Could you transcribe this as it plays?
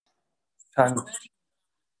Ah,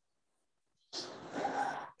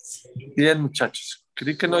 bien, muchachos.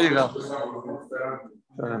 Creí que no llegaba.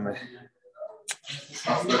 Espérame.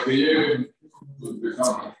 Hasta que lleguen, pues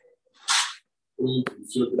empezamos.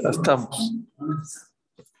 Ya estamos.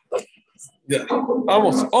 Ya.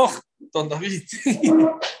 Vamos. ¡Oh! Don David.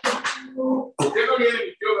 ¿Por qué no viene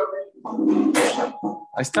mi tío David?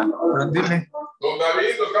 Ahí está. Dile. Don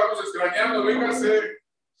David, lo estamos extrañando, véngase.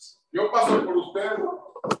 Yo paso por usted.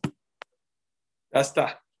 Ya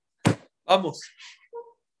está. Vamos.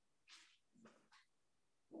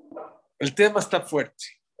 El tema está fuerte.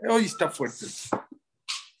 Hoy está fuerte.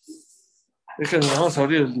 Déjenme, vamos a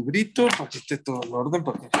abrir el librito para que esté todo en orden.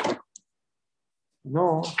 Para que...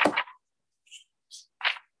 No.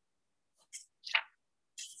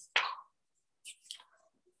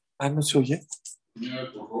 Ah, no se oye.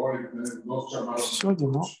 Mira, por favor, dos chamados. Se oye,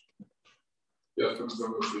 ¿no? Ya está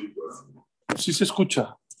empezando el proyecto. Sí se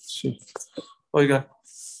escucha. Sí. Oigan,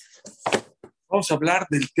 vamos a hablar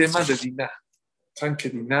del tema de Diná. Saben que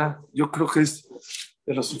Diná, yo creo que es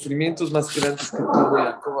de los sufrimientos más grandes que tuvo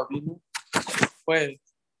Jacob Avinu. Fue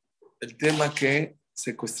el tema que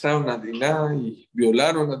secuestraron a Diná y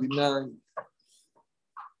violaron a Diná.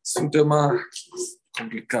 Es un tema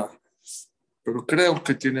complicado, pero creo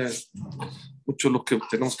que tiene mucho lo que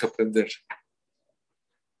tenemos que aprender.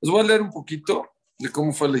 Les voy a leer un poquito de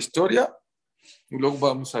cómo fue la historia y luego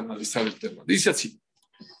vamos a analizar el tema. Dice así: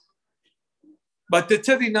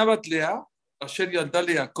 Batetze Diná bat Lea, asher yalda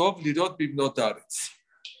le Jacob lirot bibnot haaretz.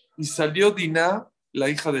 Y salió Diná, la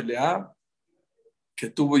hija de Lea, que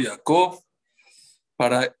tuvo Jacob,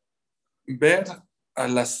 para ver a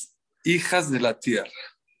las hijas de la tierra.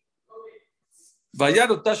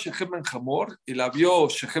 Vayarotá Shechem en Hamor, y la vio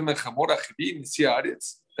Shechem en Hamor a Jebí, Nisia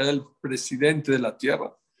Aretz, era el presidente de la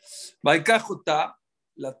tierra. Vaikajotá,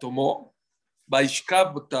 la tomó.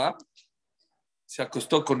 Vaishkabotá, se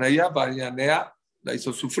acostó con ella. Vayanea, la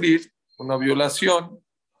hizo sufrir una violación.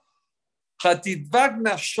 Hatidvag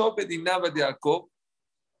nafsho bedina de Jacob,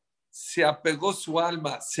 se apegó su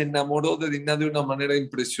alma, se enamoró de Diná de una manera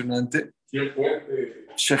impresionante. ¿Quién fue?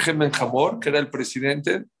 Shechem ben Hamor, que era el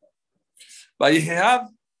presidente. Vayehab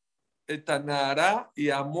etanara, y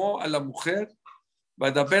amó a la mujer.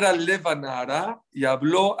 Vadaber al levanara, y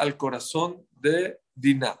habló al corazón de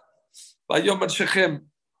Diná. Vayomer Shechem,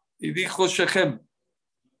 y dijo Shechem,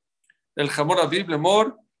 el Hamor Aviv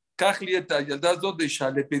Lemor, Kachlieta Yaldazdo de Isha,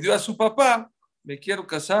 le pidió a su papá: me quiero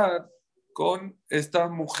casar con esta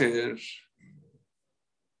mujer.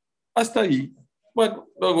 Hasta ahí. Bueno,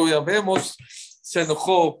 luego ya vemos, se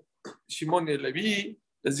enojó Shimon y Leví,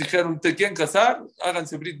 les dijeron: ¿te quieren casar?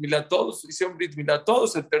 Háganse Brit Milá todos. Hicieron Brit Milá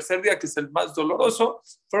todos. El tercer día, que es el más doloroso,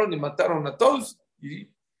 fueron y mataron a todos. Y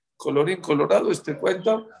colorín colorado, este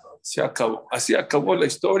cuento se acabó. Así acabó la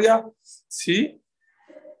historia. Sí.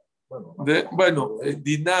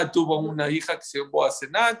 Diná tuvo una hija que se llamó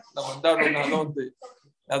Asenat, la mandaron a donde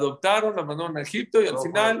la adoptaron, la mandaron a Egipto y al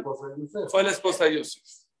final fue la esposa de Yosef.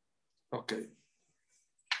 Ok.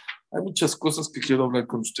 Hay muchas cosas que quiero hablar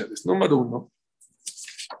con ustedes. Número uno.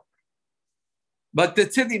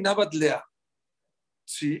 Batetze Diná bat Lea.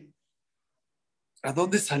 ¿Sí? ¿A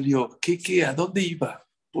dónde salió? ¿A dónde iba?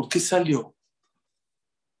 ¿Por qué salió?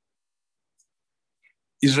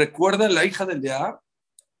 Y recuerda la hija de Lea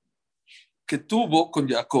que tuvo con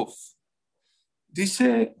Jacob.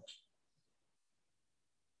 Dice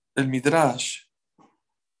el Midrash,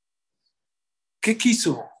 ¿qué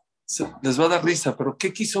quiso? Les va a dar risa, pero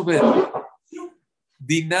 ¿qué quiso ver?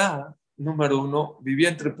 Diná, número uno, vivía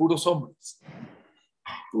entre puros hombres.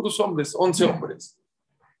 Puros hombres, 11 hombres.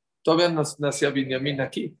 Todavía no nacía Binyamin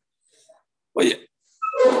aquí. Oye,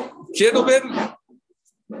 quiero ver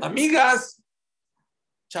amigas,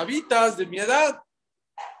 chavitas de mi edad.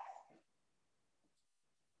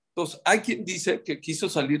 Entonces, hay quien dice que quiso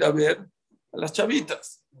salir a ver a las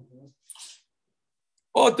chavitas.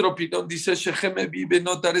 Otra opinión dice: Shechem vive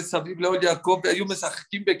notar esa Biblia o Jacob, hay un mensaje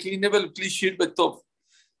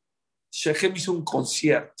Shechem hizo un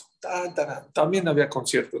concierto. También había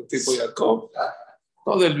concierto en tipo Jacob.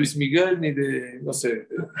 No de Luis Miguel ni de, no sé,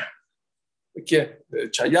 de quién,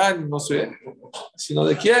 de Chayanne, no sé, sino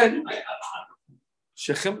de quién.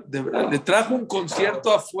 Shechem, de verdad, le trajo un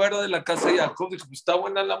concierto afuera de la casa de Jacob. Dijo: está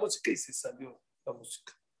buena la música, y se salió la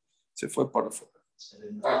música. Se fue para afuera.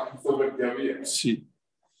 Sí.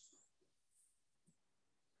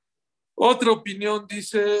 Otra opinión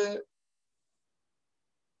dice: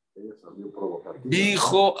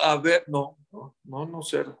 dijo a ver, no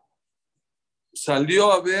sé.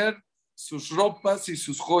 Salió a ver sus ropas y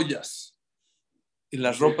sus joyas y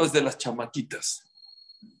las ropas de las chamaquitas.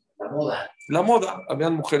 La moda,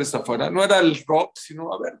 habían mujeres afuera. No era el rock,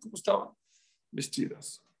 sino a ver cómo estaban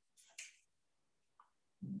vestidas.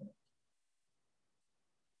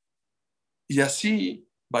 Y así,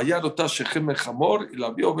 Vayarota Shechem Hamor, y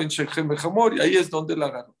la vio Ben Shechem Hamor, y ahí es donde la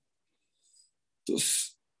agarró.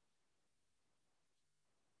 Entonces,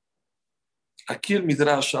 aquí el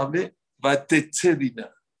Midrash habla, Vatetze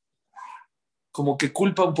Dina, como que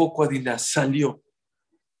culpa un poco a Dina, salió.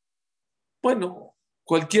 Bueno,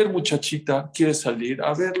 cualquier muchachita quiere salir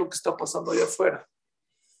a ver lo que está pasando allá afuera.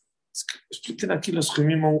 Expliquen aquí los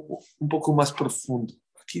gemimos un poco más profundo.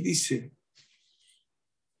 Aquí dice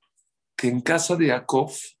que en casa de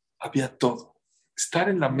Jacob había todo. Estar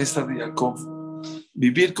en la mesa de Jacob,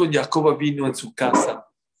 vivir con Jacob vino en su casa,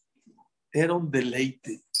 era un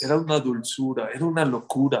deleite, era una dulzura, era una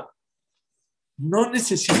locura. No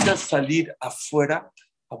necesitas salir afuera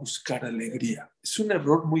a buscar alegría. Es un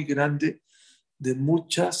error muy grande de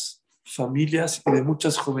muchas familias y de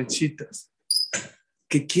muchas jovencitas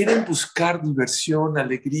que quieren buscar diversión,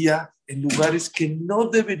 alegría en lugares que no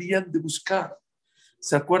deberían de buscar.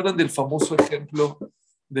 ¿Se acuerdan del famoso ejemplo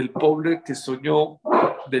del pobre que soñó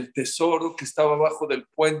del tesoro que estaba abajo del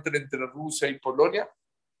puente entre Rusia y Polonia?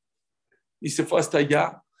 Y se fue hasta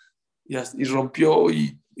allá y rompió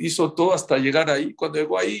y hizo todo hasta llegar ahí. Cuando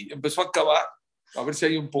llegó ahí, empezó a cavar a ver si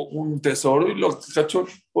hay un tesoro y lo cachó el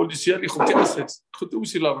policía. Le dijo, ¿qué haces? Dijo, te voy a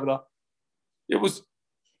decir la verdad. Llevo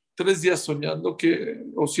 3 días soñando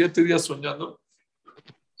o 7 días soñando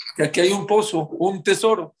que aquí hay un pozo, un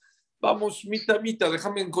tesoro. Vamos, mita,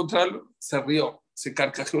 déjame encontrarlo. Se rió, se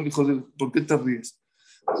carcajeó, le dijo, ¿por qué te ríes?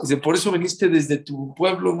 Dice, por eso viniste desde tu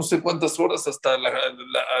pueblo, no sé cuántas horas, hasta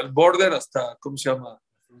el border, hasta, ¿cómo se llama?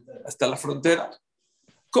 Hasta la frontera.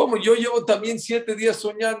 ¿Cómo? Yo llevo también 7 días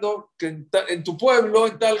soñando que en tu pueblo,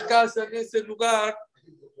 en tal casa, en ese lugar,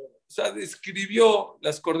 o sea, describió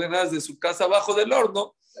las coordenadas de su casa abajo del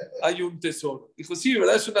horno, hay un tesoro. Dijo, sí,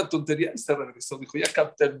 ¿verdad? Es una tontería. Y se regresó, dijo, ya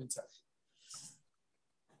capté el mensaje.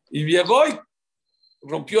 Y llegó y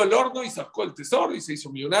rompió el horno y sacó el tesoro y se hizo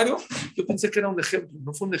millonario. Yo pensé que era un ejemplo,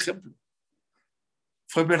 no fue un ejemplo.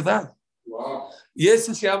 Fue verdad. Wow. Y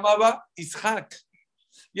ese se llamaba Isaac.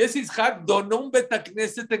 Y ese Isaac donó un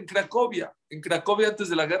Betacneset en Cracovia. En Cracovia, antes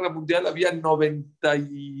de la Guerra Mundial, había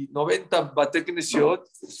 90 Bateknesiot.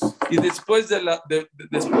 Y después de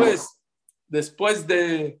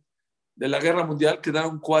la Guerra Mundial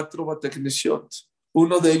quedaron 4 Bateknesiot.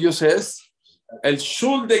 Uno de ellos es el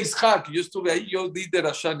Shul de Isaac. Yo estuve ahí, yo di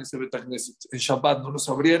Derashá en ese Betacneset. En Shabbat no nos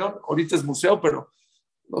abrieron. Ahorita es museo, pero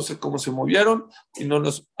no sé cómo se movieron y no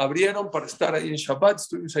nos abrieron para estar ahí en Shabbat.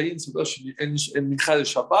 Estuvimos ahí en Minjá de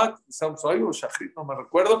Shabbat, estamos ahí, o Shachrit, no me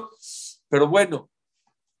recuerdo. Pero bueno,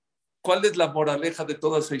 ¿cuál es la moraleja de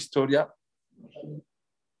toda esa historia?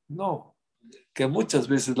 No, que muchas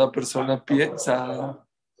veces la persona piensa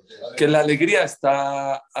que la alegría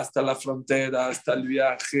está hasta la frontera, hasta el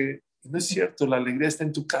viaje. No es cierto, la alegría está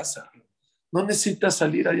en tu casa. No necesitas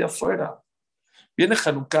salir allá afuera. Viene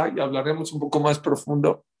Hanukkah y hablaremos un poco más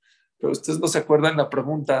profundo, pero ustedes no se acuerdan la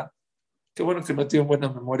pregunta. Qué bueno que no tengo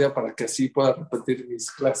buena memoria para que así pueda repetir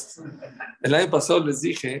mis clases. El año pasado les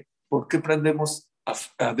dije, ¿por qué prendemos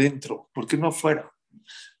adentro? ¿Por qué no afuera?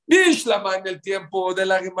 Bishlama, en el tiempo de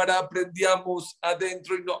la Gemara aprendíamos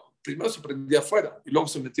adentro y no. Primero se prendía afuera y luego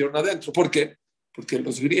se metieron adentro. ¿Por qué? Porque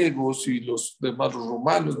los griegos y los demás los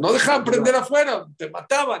romanos no dejaban prender afuera, te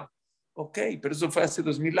mataban. Ok, pero eso fue hace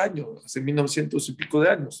 2000 años, hace 1900 y pico de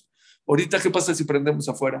años. Ahorita, ¿qué pasa si prendemos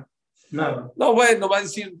afuera? Nada. No, bueno, va a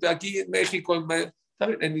decir aquí en México,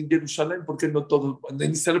 en Jerusalén, ¿por qué no todo?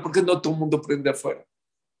 En Israel, ¿por qué no todo el mundo prende afuera?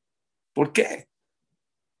 ¿Por qué?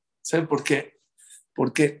 ¿Saben por qué?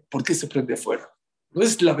 ¿Por qué se prende afuera? No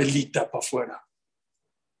es la velita para afuera.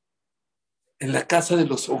 En la casa de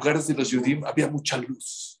los hogares de los Yudim había mucha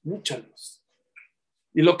luz, mucha luz.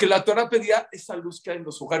 Y lo que la Torah pedía, esa luz que hay en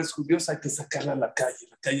los hogares judíos, hay que sacarla a la calle. En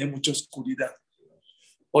la calle hay mucha oscuridad.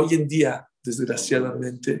 Hoy en día,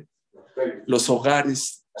 desgraciadamente, los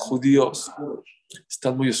hogares judíos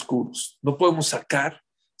están muy oscuros. No podemos sacar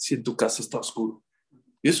si en tu casa está oscuro.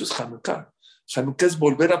 Y eso es Hanukkah. Hanukkah es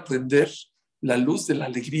volver a prender la luz de la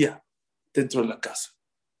alegría dentro de la casa.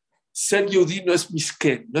 Ser yudí no es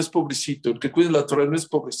misquén, no es pobrecito. El que cuida la Torah no es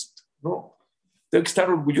pobrecito. No. Debe estar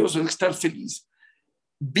orgulloso, debe estar feliz.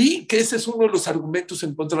 Vi que ese es uno de los argumentos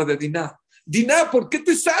en contra de Diná. Diná, ¿por qué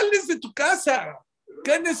te sales de tu casa?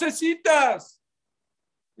 ¿Qué necesitas?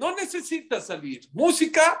 No necesitas salir.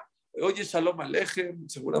 Música, oye, Shalom Aleichem,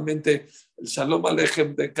 seguramente el Shalom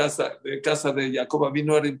Aleichem de casa de Jacob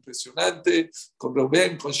vino era impresionante, con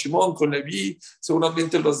Rubén, con Shimón, con Leví,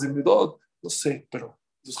 seguramente los de Medot, no sé, pero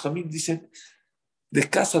los Jamín dicen, de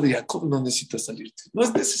casa de Jacob no necesitas salirte. No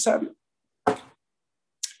es necesario.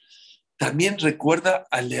 También recuerda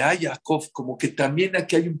a Lea y Jacob, como que también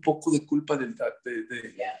aquí hay un poco de culpa de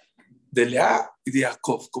Lea y de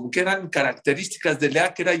Jacob, como que eran características de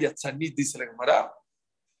Lea, que era Yatzanit, dice la Gemara,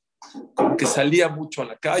 como que salía mucho a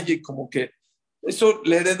la calle, como que eso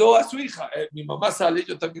le heredó a su hija. Mi mamá sale,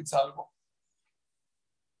 yo también salgo.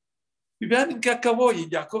 Y vean en qué acabó. Y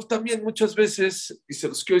Jacob también muchas veces, y se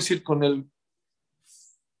los quiero decir con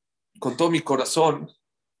todo mi corazón,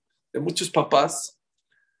 de muchos papás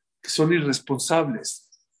que son irresponsables.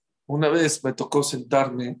 Una vez me tocó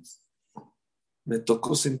sentarme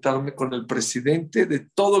con el presidente de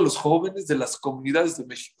todos los jóvenes de las comunidades de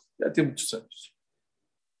México. Ya tiene muchos años.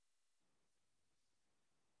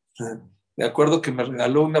 Me acuerdo que me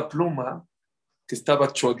regaló una pluma que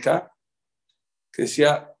estaba chueca, que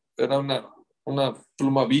decía, era una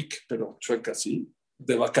pluma Bic, pero chueca así,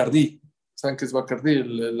 de Bacardí. ¿Saben qué es Bacardí?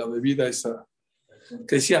 La bebida esa.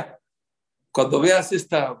 Que decía, cuando veas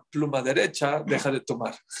esta pluma derecha, deja de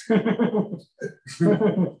tomar.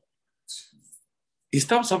 Y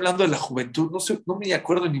estamos hablando de la juventud. No sé, no me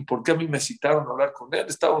acuerdo ni por qué a mí me citaron a hablar con él.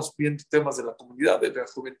 Estábamos viendo temas de la comunidad, de la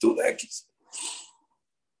juventud X.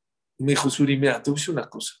 Y me dijo, Suri, mira, te voy a decir una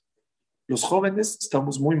cosa. Los jóvenes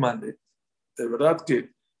estamos muy mal, ¿eh? De verdad que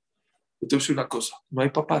te voy a decir una cosa. No hay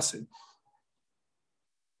papás, ¿eh?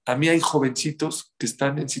 A mí hay jovencitos que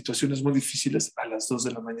están en situaciones muy difíciles a las 2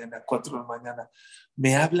 de la mañana, 4 de la mañana.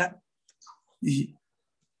 Me hablan y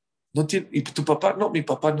no tiene, y tu papá, no, mi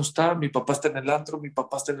papá no está, mi papá está en el antro, mi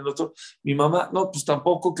papá está en el otro, mi mamá, no, pues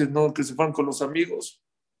tampoco, que no, que se fueron con los amigos.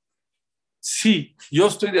 Sí, yo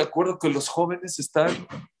estoy de acuerdo que los jóvenes están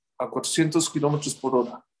a 400 kilómetros por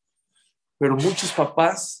hora, pero muchos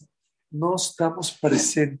papás no estamos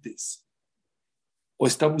presentes. O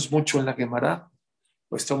estamos mucho en la Gemara,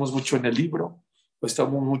 o estamos mucho en el libro, o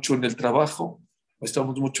estamos mucho en el trabajo, o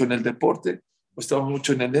estamos mucho en el deporte, o estamos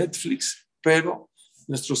mucho en el Netflix, pero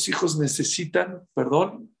nuestros hijos necesitan,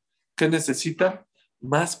 ¿qué necesitan?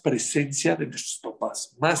 Más presencia de nuestros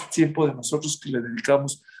papás, más tiempo de nosotros que le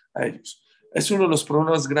dedicamos a ellos. Es uno de los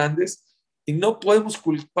problemas grandes y no podemos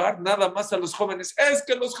culpar nada más a los jóvenes. Es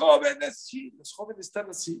que los jóvenes, sí, los jóvenes están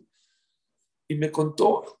así. Y me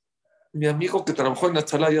contó mi amigo que trabajó en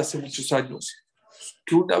Atzalá hace muchos años,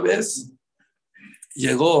 que una vez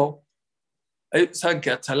llegó, saben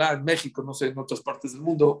que Atzalá en México, no sé, en otras partes del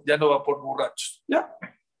mundo, ya no va por borrachos. Ya,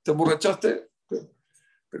 te emborrachaste.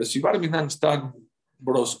 Pero si Barminan están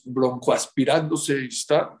broncoaspirándose y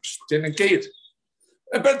pues, tienen que ir.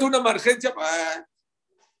 Espérate, una emergencia.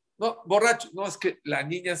 No, borracho. No, es que la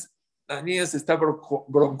niña se está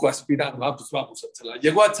broncoaspirando. Pues vamos a Atzalá.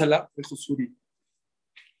 Llegó a Atzalá, dijo Suri,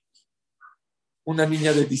 una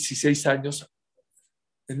niña de 16 años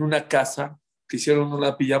en una casa que hicieron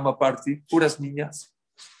una pijama party, puras niñas,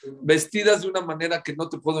 vestidas de una manera que no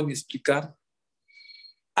te puedo ni explicar,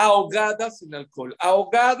 ahogadas en alcohol,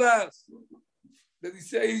 ahogadas, de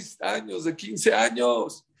 16 años, de 15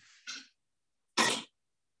 años.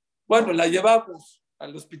 Bueno, la llevamos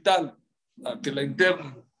al hospital a que la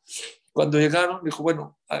internen. Cuando llegaron, dijo,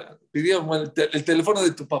 bueno, pidieron el teléfono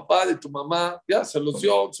de tu papá, de tu mamá, ya se los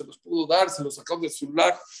dio, se los pudo dar, se los sacamos del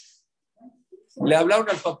celular. Le hablaron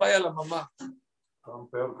al papá y a la mamá.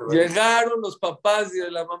 Llegaron los papás y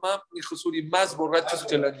de la mamá, dijo Suri, más borrachos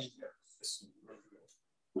que la niña.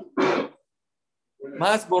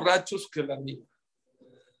 Más borrachos que la niña.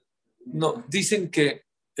 No, dicen que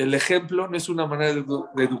el ejemplo no es una manera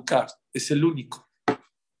de educar, es el único.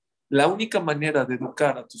 La única manera de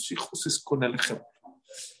educar a tus hijos es con el ejemplo.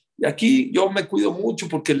 Y aquí yo me cuido mucho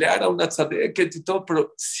porque le hará una tzadeket y todo,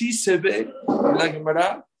 pero sí se ve en la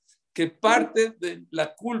Gemara que parte de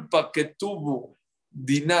la culpa que tuvo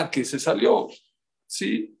Diná, que se salió,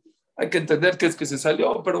 sí, hay que entender que es que se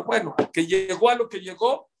salió, pero bueno, que llegó a lo que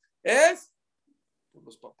llegó es por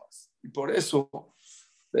los papás. Y por eso,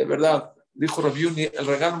 de verdad, dijo Rabiuni, el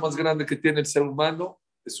regalo más grande que tiene el ser humano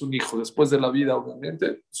es un hijo. Después de la vida,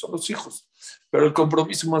 obviamente, son los hijos. Pero el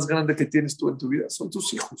compromiso más grande que tienes tú en tu vida son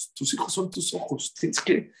tus hijos. Tus hijos son tus ojos. Tienes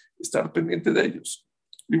que estar pendiente de ellos.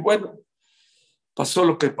 Y bueno, pasó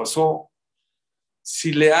lo que pasó.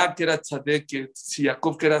 Si Lea, que era tzadek, si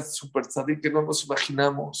Jacob, que era super tzadek, que no nos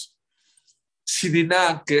imaginamos. Si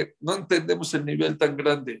Diná, que no entendemos el nivel tan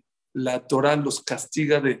grande, la Torah los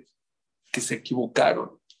castiga de que se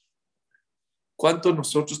equivocaron. ¿Cuánto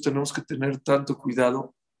nosotros tenemos que tener tanto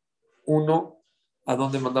cuidado? Uno, a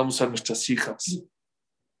dónde mandamos a nuestras hijas.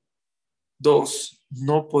 Dos,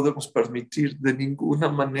 no podemos permitir de ninguna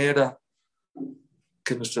manera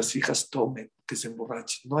que nuestras hijas tomen, que se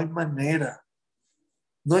emborrachen. No hay manera.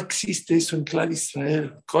 No existe eso en Clar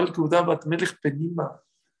Israel. Kol Yehuda bat Melech Penima.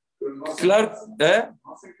 Claro, ¿eh?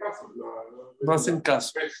 No hacen caso. No hacen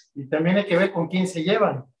caso. Y también hay que ver con quién se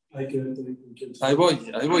llevan. Hay que ver también con quién. Ahí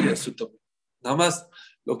voy a eso también. Nada más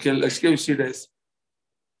lo que les quiero decir es,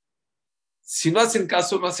 si no hacen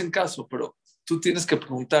caso, no hacen caso, pero tú tienes que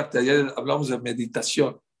preguntarte. Ayer hablamos de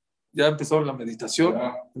meditación. Ya empezó la meditación,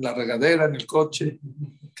 en la regadera, en el coche.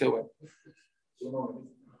 Qué bueno.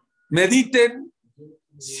 Mediten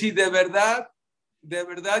si de verdad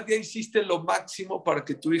ya hiciste lo máximo para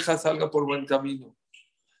que tu hija salga por buen camino.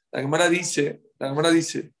 La Gemara dice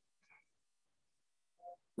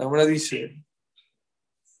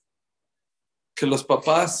que los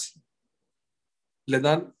papás le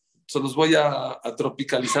dan, se los voy a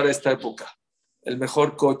tropicalizar a esta época, el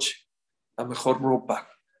mejor coche, la mejor ropa,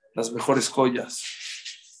 las mejores joyas,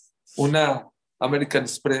 una American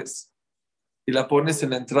Express, y la pones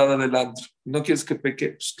en la entrada del antro. ¿No quieres que peque?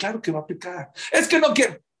 Pues claro que va a pecar. Es que no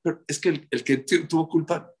quiere. Pero es que el que tuvo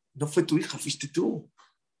culpa no fue tu hija, fuiste tú.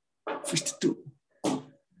 Fuiste tú.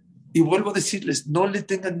 Y vuelvo a decirles, no le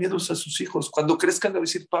tengan miedos a sus hijos. Cuando crezcan, a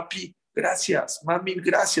decir, papi, gracias, mami,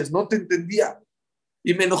 gracias, no te entendía.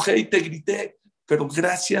 Y me enojé y te grité, pero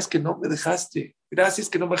gracias que no me dejaste. Gracias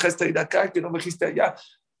que no me dejaste ir acá, que no me dijiste allá.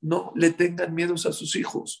 No le tengan miedos a sus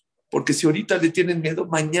hijos. Porque si ahorita le tienen miedo,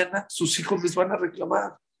 mañana sus hijos les van a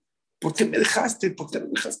reclamar. ¿Por qué me dejaste? ¿Por qué no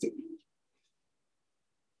me dejaste ir?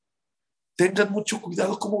 Tengan mucho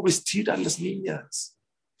cuidado cómo vestir a las niñas.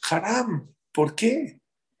 Haram. ¿Por qué?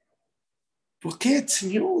 ¿Por qué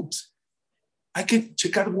tzniut? Hay que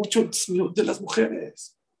checar mucho el tzniut de las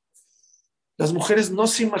mujeres. Las mujeres no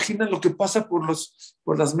se imaginan lo que pasa por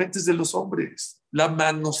las mentes de los hombres. La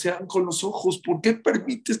manosean con los ojos. ¿Por qué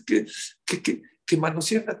permites que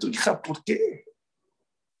manoseen a tu hija? ¿Por qué?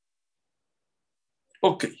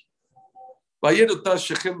 Ok. Vayerotá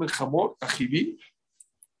Shechem ben Hamor, Ajibi,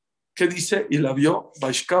 ¿qué dice? Y la vio,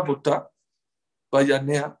 Vaishkavota,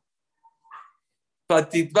 Vayanea,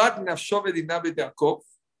 Patidvat Nafsho Bedinabe de Jacob,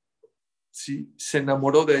 sí, se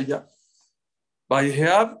enamoró de ella.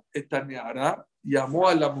 Vayheab etaneara, llamó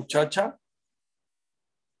a la muchacha,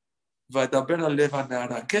 Vadaber aleva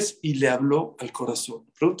neara, ¿qué es? Y le habló al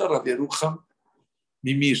corazón. Pregunta Rabbi Yerucham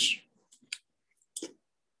Mimir.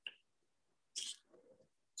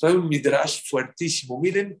 Trae un midrash fuertísimo.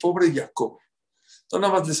 Miren, pobre Jacob. No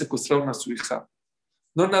nada más le secuestraron a su hija,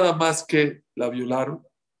 no nada más que la violaron,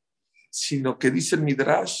 sino que dice el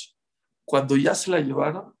midrash, cuando ya se la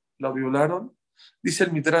llevaron, la violaron, dice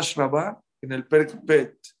el midrash Rabá, en el Perk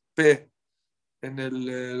P, en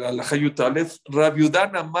el Alajayut Aleph,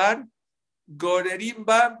 Rabiudan Amar, Gorerim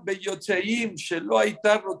Bam Beyotzeim, Shelo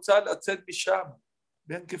Aitar Rotzal Atzet Misham.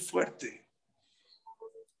 Vean qué fuerte.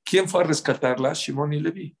 ¿Quién fue a rescatarla? Shimon y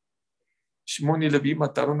Leví. Shimon y Leví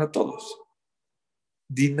mataron a todos.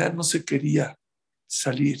 Dinah no se quería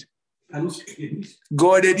salir.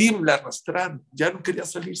 Gorerim la arrastraron. Ya no quería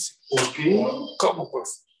salirse. ¿Por qué? ¿Cómo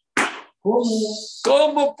pues?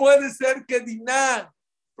 ¿Cómo? Puede ser que Dinah?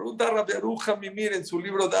 Pregunta a Rabbi Yerucham Mimir en su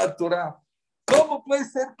libro de Torah. ¿Cómo puede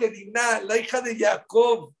ser que Dinah, la hija de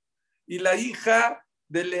Jacob y la hija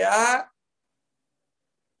de Lea,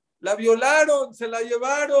 la violaron, se la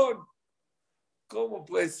llevaron? ¿Cómo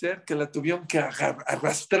puede ser que la tuvieron que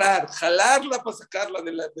arrastrar, jalarla para sacarla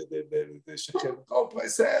de Shechem? ¿Cómo puede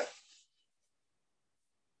ser?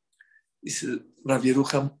 Dice Rabbi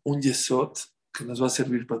Yerucham, un yesod que nos va a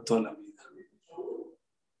servir para toda la vida.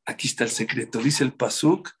 Aquí está el secreto. Dice el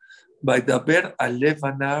pasuk, Vaidaber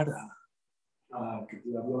alevanara. Que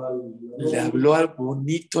le habló al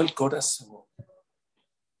bonito al corazón.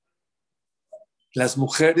 Las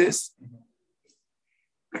mujeres,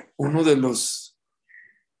 uno de los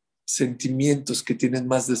sentimientos que tienen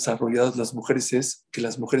más desarrollados las mujeres es que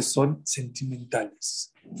las mujeres son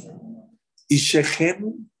sentimentales. Y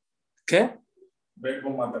Shechem, ¿qué?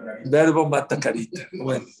 Verbo mata carita.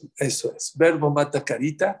 Bueno, eso es. Verbo mata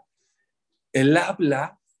carita. El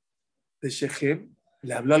habla de Shechem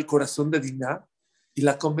le habló al corazón de Dinah y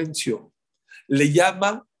la convenció. Le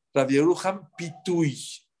llama Rabbi Yerucham Pitui,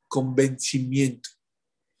 convencimiento.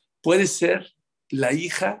 Puede ser la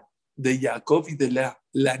hija de Jacob y de Lea,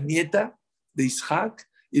 la nieta de Isaac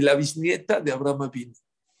y la bisnieta de Abraham Avinu.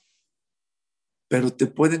 Pero te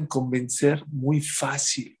pueden convencer muy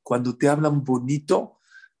fácil. Cuando te hablan bonito,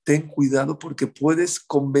 ten cuidado porque puedes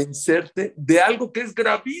convencerte de algo que es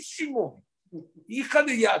gravísimo. Hija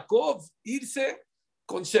de Jacob, irse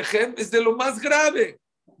con Shechem es de lo más grave.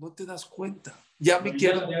 No te das cuenta. Ya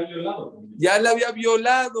la había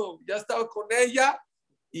violado, ya estaba con ella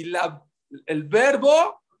y el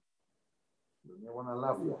verbo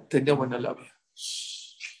tenía buena labia.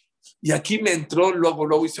 Y aquí me entró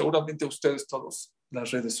luego, y seguramente ustedes todos, las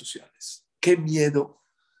redes sociales. Qué miedo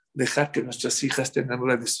dejar que nuestras hijas tengan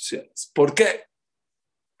redes sociales. ¿Por qué?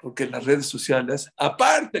 Porque en las redes sociales,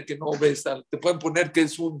 aparte que no ves, te pueden poner que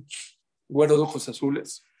es un güero de ojos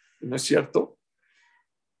azules, ¿no es cierto?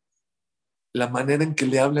 La manera en que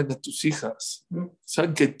le hablan a tus hijas.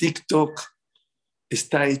 ¿Saben que TikTok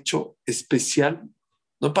está hecho especial?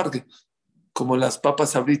 No para que, como las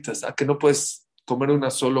papas sabritas, a que no puedes comer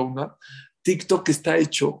solo una. TikTok está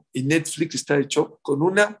hecho y Netflix está hecho con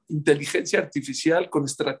una inteligencia artificial, con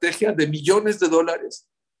estrategia de millones de dólares,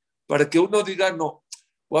 para que uno diga, no,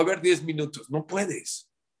 voy a ver 10 minutos. No puedes.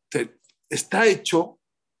 Está hecho,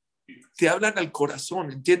 te hablan al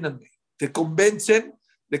corazón, entiéndanme. Te convencen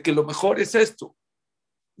de que lo mejor es esto.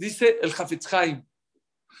 Dice el Hafetz Haim,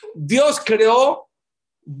 Dios creó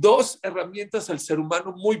dos herramientas al ser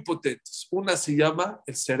humano muy potentes. Una se llama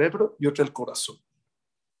el cerebro y otra el corazón.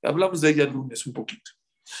 Hablamos de ella el lunes un poquito.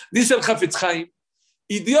 Dice el Hafetz Haim,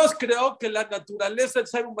 y Dios creó que la naturaleza del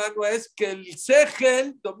ser humano es que el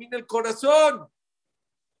sejel domine el corazón,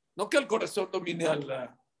 no que el corazón domine a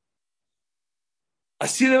la...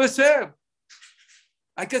 Así debe ser.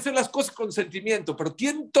 Hay que hacer las cosas con sentimiento, pero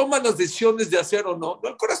 ¿quién toma las decisiones de hacer o no? No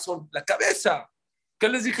el corazón, la cabeza. ¿Qué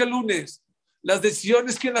les dije el lunes? Las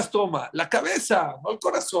decisiones, ¿quién las toma? La cabeza, no el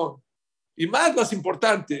corazón. Y más las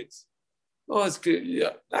importantes. No, es que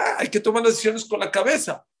hay que tomar las decisiones con la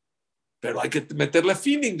cabeza, pero hay que meterle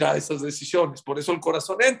feeling a esas decisiones. Por eso el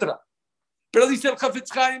corazón entra. Pero dice el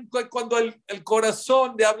Hafetz Haim, cuando el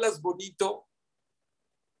corazón le hablas bonito,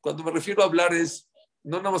 cuando me refiero a hablar es,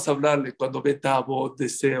 no nada más hablarle, cuando ve tabot,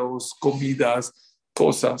 deseos, comidas,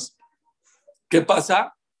 cosas. ¿Qué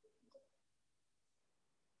pasa?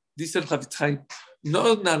 Dice el Hafetz Haim,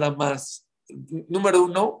 no nada más. Número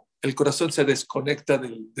uno, el corazón se desconecta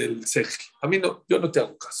del sejel. A mí no, yo no te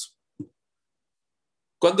hago caso.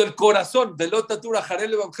 Cuando el corazón de Lotatura,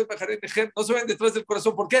 Jarel, no se ven detrás del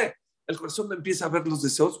corazón, ¿por qué? El corazón no empieza a ver los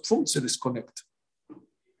deseos, ¡pum!, se desconecta.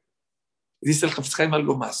 Dice el Hafetz Haim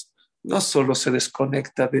algo más. No solo se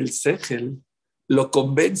desconecta del sejel, lo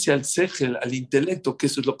convence al sejel, al intelecto, que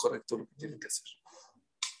eso es lo correcto, lo que tienen que hacer.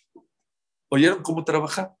 ¿Oyeron cómo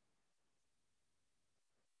trabaja?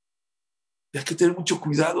 Y hay que tener mucho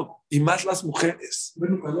cuidado, y más las mujeres.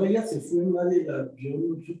 Bueno, cuando ella se fue, nadie la vio,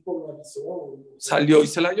 no supo, la avisó. Salió y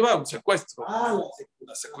se la llevaron, secuestro.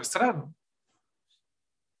 La secuestraron.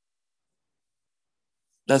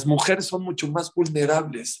 Las mujeres son mucho más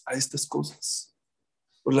vulnerables a estas cosas.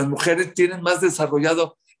 Pues las mujeres tienen más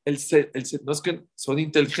desarrollado el ser. No es que son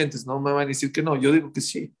inteligentes, no me van a decir que no, yo digo que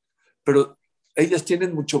sí, pero ellas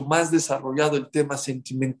tienen mucho más desarrollado el tema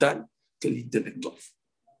sentimental que el intelectual.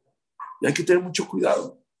 Y hay que tener mucho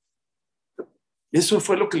cuidado. Eso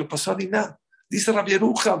fue lo que le pasó a Dinah. Dice Rabbi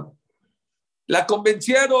Yeruham, la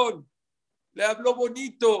convencieron, le habló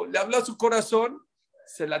bonito, le habló a su corazón,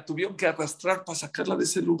 se la tuvieron que arrastrar para sacarla de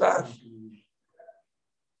ese lugar.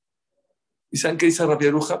 ¿Y saben qué dice Rabbi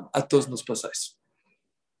Yeruham? A todos nos pasa eso.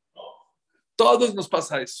 Todos nos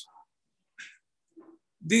pasa eso.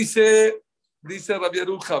 Dice Rabbi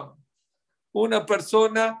Yeruham, una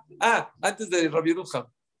persona, antes de Rabbi Yeruham,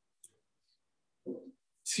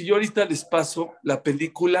 si yo ahorita les paso la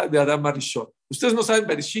película de Adam Arishon, ustedes no saben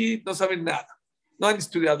Bereshit, no saben nada, no han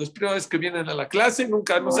estudiado, es la primera vez que vienen a la clase,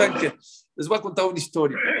 nunca, no saben qué. Les voy a contar una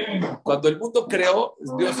historia. Cuando el mundo creó,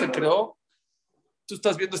 Dios se creó, tú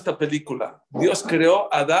estás viendo esta película, Dios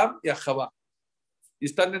creó a Adán y a Javá, y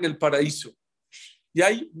están en el paraíso, y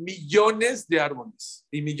hay millones de árboles,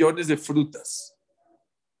 y millones de frutas,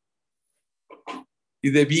 y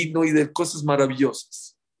de vino, y de cosas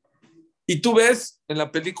maravillosas. Y tú ves en la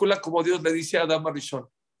película como Dios le dice a Adán Arishon,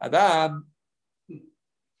 Adán,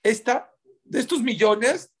 de estos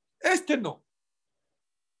millones, no.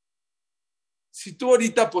 Si tú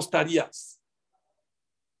ahorita apostarías,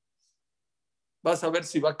 vas a ver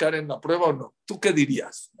si va a caer en la prueba o no. ¿Tú qué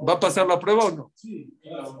dirías? ¿Va a pasar la prueba o no? Sí,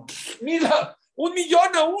 claro. Mira,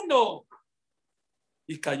 1,000,000 a 1.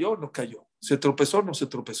 ¿Y cayó o no cayó? ¿Se tropezó o no se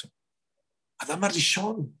tropezó? Adán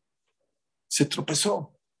Arishon se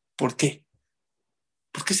tropezó. ¿Por qué?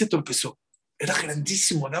 ¿Por qué se tropezó? Era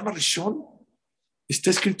grandísimo. Adán Arishon.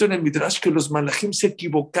 Está escrito en el Midrash que los malajim se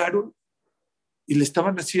equivocaron y le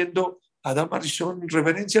estaban haciendo a Adán Arishon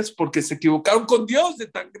reverencias porque se equivocaron con Dios, de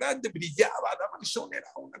tan grande brillaba. Adán Arishon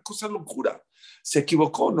era una cosa locura. ¿Se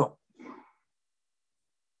equivocó o no?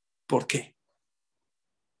 ¿Por qué?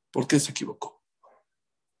 ¿Por qué se equivocó?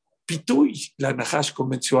 Pituy, la Nahash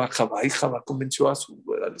convenció a Javá y Javá convenció a su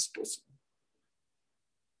esposa.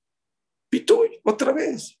 Pituy, otra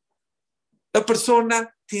vez. La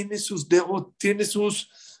persona tiene sus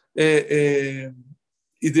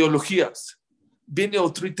ideologías. Viene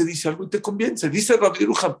otro y te dice algo y te convence. Dice Rabbi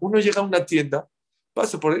Yeruham, uno llega a una tienda,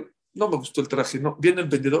 pasa por ahí, no me gustó el traje, no, viene el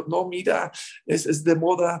vendedor, no, mira, es de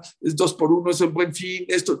moda, es 2x1, es un buen fin,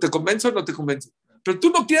 esto, ¿te convence o no te convence? Pero tú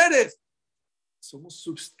no quieres.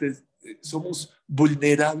 Somos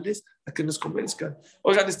vulnerables a que nos convenzcan.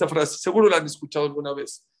 Oigan esta frase, seguro la han escuchado alguna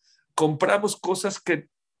vez. Compramos cosas que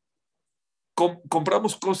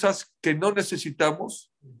no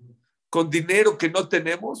necesitamos con dinero que no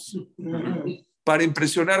tenemos para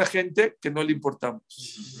impresionar a gente que no le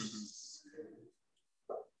importamos.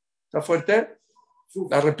 ¿Está fuerte?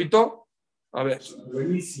 ¿La repito? A ver.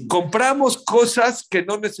 Buenísimo. Compramos cosas que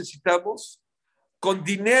no necesitamos con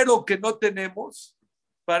dinero que no tenemos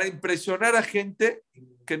para impresionar a gente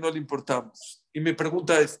que no le importamos. Y mi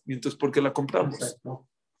pregunta es, ¿y entonces por qué la compramos? Exacto.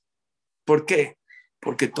 ¿Por qué?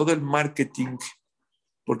 Porque todo el marketing,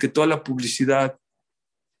 porque toda la publicidad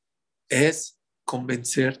es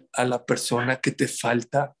convencer a la persona que te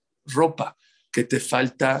falta ropa, que te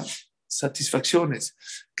falta satisfacciones,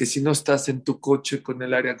 que si no estás en tu coche con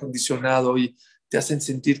el aire acondicionado y te hacen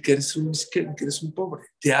sentir que eres un misquén, que eres un pobre,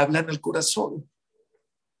 te hablan al corazón.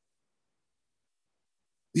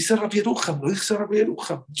 Dice Rabbi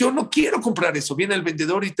Yeruham, yo no quiero comprar eso. Viene el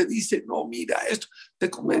vendedor y te dice, no, mira esto, te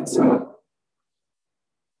convence.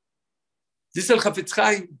 Dice el Hafetz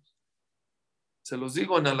Haim, se los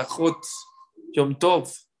digo en Alajot Yom Tov,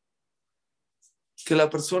 que la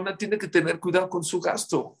persona tiene que tener cuidado con su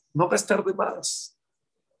gasto, no gastar de más.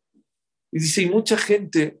 Y dice, y mucha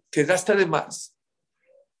gente que gasta de más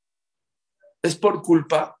es por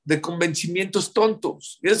culpa de convencimientos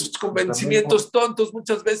tontos. Y esos convencimientos tontos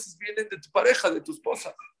muchas veces vienen de tu pareja, de tu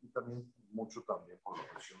esposa. Y también, mucho también por la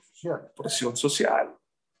presión social. Presión social.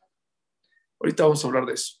 Ahorita vamos a hablar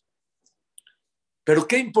de eso. Pero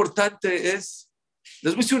qué importante es,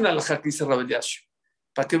 les voy a decir una alajá que dice Rabbi Yashu,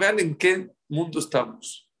 para que vean en qué mundo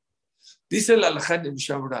estamos. Dice la alajá en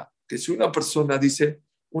Shabra, que si una persona dice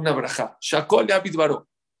una brajá, Shakol le abidvaro,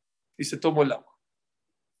 y se tomó el agua,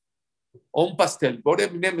 o un pastel,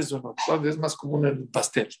 es más común el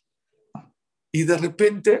pastel, y de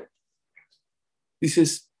repente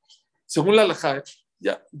dices, según la alajá,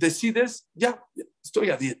 ya decides, ya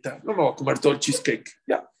estoy a dieta, no me voy a comer todo el cheesecake,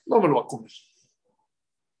 ya no me lo voy a comer.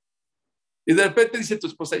 Y de repente dice tu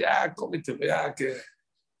esposa, ya, cómetelo,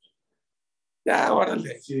 ya,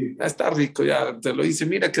 órale, Sí. ya está rico, ya te lo dice,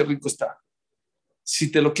 mira qué rico está.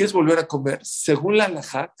 Si te lo quieres volver a comer, según la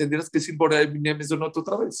alajá, tendrás que decir por ahí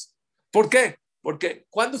otra vez. ¿Por qué? Porque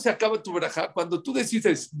cuando se acaba tu verajá, cuando tú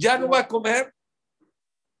decides, ya no voy a comer,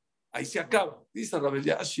 ahí se acaba. Dice Rabbi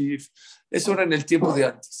Yashif, eso era en el tiempo de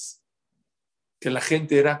antes, que la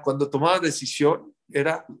gente era, cuando tomaba decisión,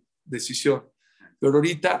 era decisión. Pero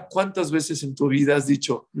ahorita, ¿cuántas veces en tu vida has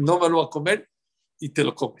dicho, no me lo voy a comer y te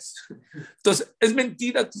lo comes? Entonces, es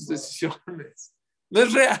mentira tus decisiones. No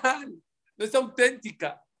es real, no es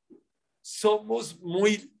auténtica. Somos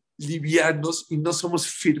muy livianos y no somos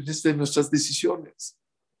firmes de nuestras decisiones.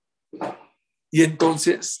 Y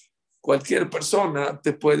entonces, cualquier persona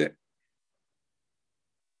te puede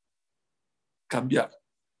cambiar.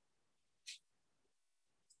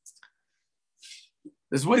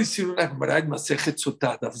 Les voy a decir una Gemara en Masejet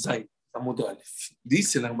Sotah Daf Zayin, Amud Alef.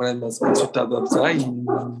 Dice la Gemara en Masejet Sotah Daf Zayin.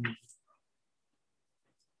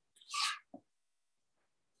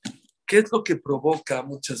 ¿Qué es lo que provoca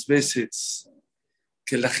muchas veces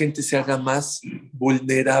que la gente se haga más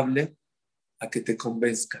vulnerable a que te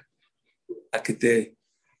convenzcan? A que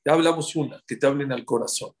ya hablamos una, que te hablen al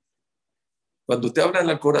corazón. Cuando te hablan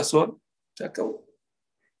al corazón, se acabó.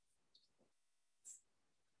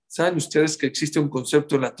 ¿Saben ustedes que existe un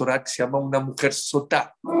concepto en la Torah que se llama una mujer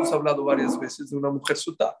sotá? Hemos hablado varias veces de una mujer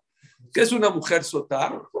sotá. ¿Qué es una mujer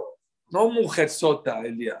sotá? No mujer sota,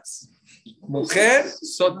 Elías. Mujer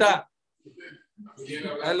sotá.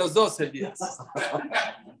 A los dos, Elías.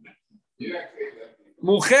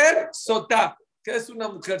 Mujer sotá. ¿Qué es una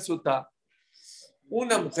mujer sotá?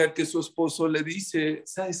 Una mujer que su esposo le dice,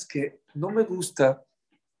 ¿sabes qué? No me gusta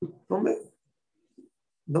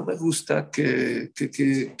que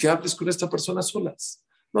hables con esta persona solas.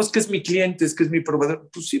 No es que es mi cliente, es que es mi proveedor.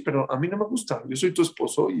 Pues sí, pero a mí no me gusta. Yo soy tu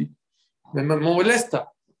esposo y me molesta.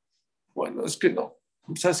 Bueno, es que no.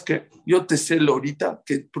 ¿Sabes qué? Yo te celo ahorita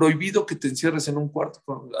que prohibido que te encierres en un cuarto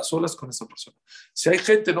a solas con esa persona. Si hay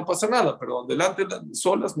gente, no pasa nada, pero delante,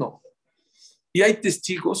 solas, no. Y hay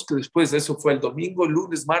testigos que después de eso fue el domingo, el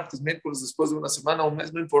lunes, martes, miércoles, después de una semana o un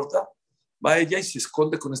mes, no importa, va ella y se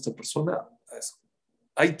esconde con esta persona.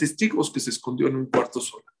 Hay testigos que se escondió en un cuarto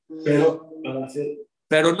sola. Pero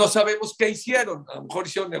Pero no sabemos qué hicieron. A lo mejor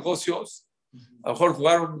hicieron negocios A lo mejor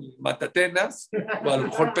jugaron matatenas o a lo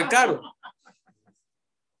mejor pecaron.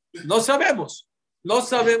 No sabemos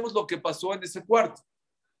lo que pasó en ese cuarto.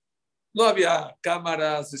 No había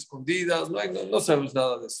cámaras escondidas, no sabemos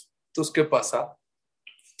nada de eso. Entonces, ¿qué pasa?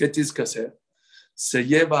 ¿Qué tienes que hacer? Se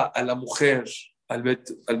lleva a la mujer al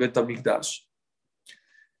Bet Hamikdash.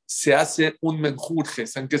 Se hace un menjurje.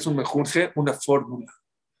 ¿Saben qué es un menjurje? Una fórmula.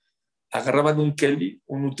 Agarraban un keli,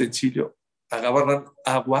 un utensilio, agarran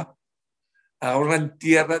agua, agarran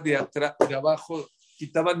tierra de abajo,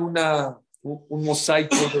 quitaban un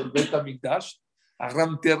mosaico del Bet Hamikdash,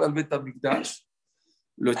 agarraban tierra al Bet Hamikdash,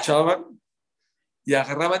 lo echaban y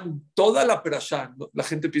agarraban toda la perashá. La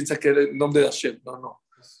gente piensa que era el nombre de Hashem. No.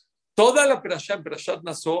 Toda la perashá, en Perashat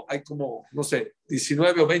Naso, hay como,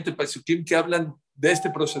 19 o 20 pasukim que hablan de este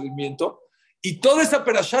procedimiento, y toda esa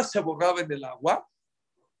perashá se borraba en el agua.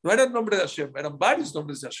 No era el nombre de Hashem, eran varios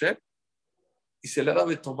nombres de Hashem, y se le daba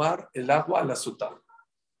de tomar el agua a la sotá.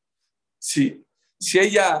 Si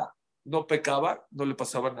ella no pecaba, no le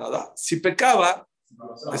pasaba nada. Si pecaba,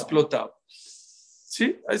 explotaba.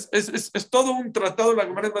 ¿Sí? Es todo un tratado de la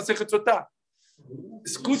Gemara de Masejet Sotá.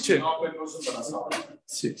 Escuche.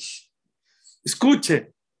 Sí.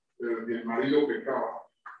 Escuche. El marido pecaba.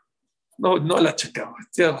 No la checaba.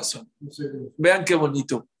 Tiene razón. Vean qué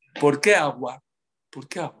bonito. ¿Por qué agua? ¿Por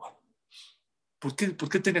qué agua? ¿Por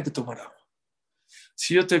qué tenía que tomar agua?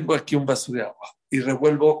 Si yo tengo aquí un vaso de agua y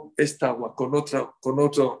revuelvo esta agua con otra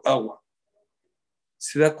agua,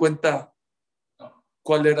 ¿se da cuenta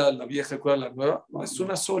cuál era la vieja y cuál era la nueva? No, es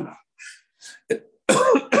una sola.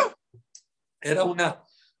 Era una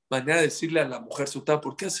manera de decirle a la mujer sotá,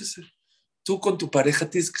 ¿por qué haces eso? Tú con tu pareja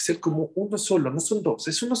tienes que ser como uno solo, no son dos,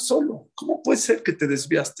 es uno solo. ¿Cómo puede ser que te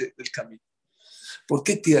desviaste del camino? ¿Por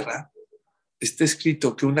qué tierra? Está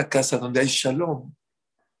escrito que una casa donde hay shalom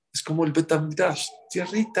es como el Bet Hamikdash,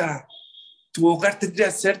 tierrita. Tu hogar tendría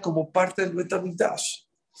que ser como parte del Bet Hamikdash.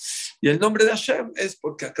 Y el nombre de Hashem es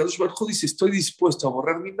porque Akadosh Baruj Hu dice, estoy dispuesto a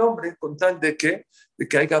borrar mi nombre con tal de que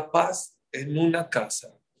haya paz en una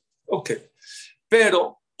casa. Ok.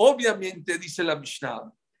 Pero, obviamente, dice la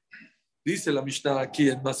Mishnah aquí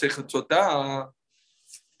en Masejet Sotá,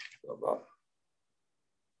 no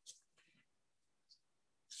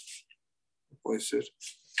puede ser.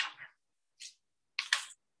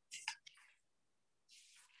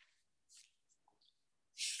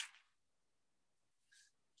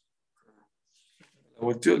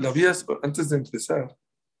 La vi antes de empezar.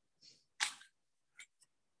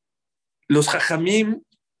 Los jajamim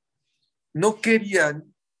no querían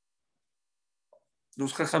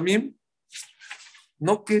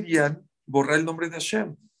borrar el nombre de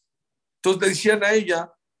Hashem. Entonces le decían a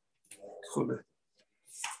ella, híjole,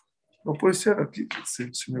 no puede ser, aquí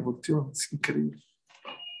se me volteó, es increíble.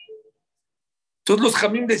 Entonces los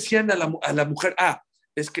jajamim decían a la mujer,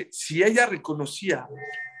 es que si ella reconocía,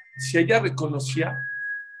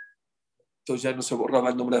 entonces ya no se borraba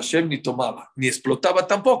el nombre de Hashem, ni tomaba, ni explotaba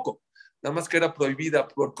tampoco. Nada más que era prohibida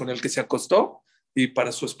con el que se acostó y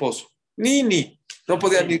para su esposo. No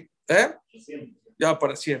podía ni, ya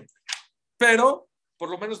para siempre. Pero por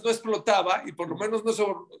lo menos no explotaba y por lo menos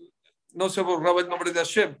no se borraba el nombre de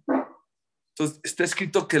Hashem. Entonces está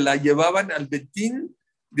escrito que la llevaban al Betín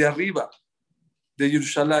de arriba, de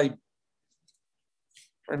Jerusalén.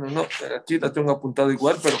 Bueno, no, aquí la tengo apuntado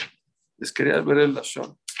igual, pero les quería ver el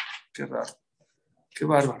lashon. Qué raro, qué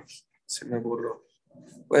bárbaro, se me borró.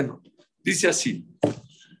 Bueno, dice así.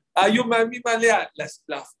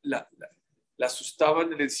 La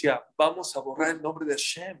asustaban y le decía, vamos a borrar el nombre de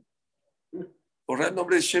Hashem. Borrar el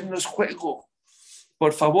nombre de Hashem no es juego.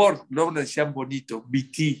 Por favor, luego le decían bonito,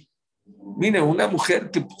 Biti. Mire, una mujer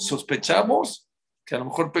que sospechamos que a lo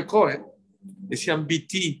mejor pecó, decían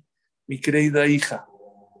Biti, mi querida hija.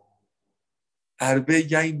 Arbe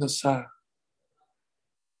Yainosa.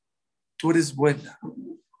 Tú eres buena.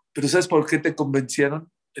 Pero ¿sabes por qué te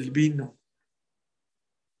convencieron? El vino,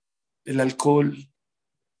 el alcohol.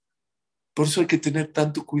 Por eso hay que tener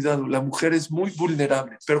tanto cuidado. La mujer es muy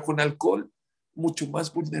vulnerable, pero con alcohol mucho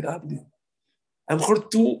más vulnerable. A lo mejor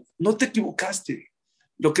tú no te equivocaste.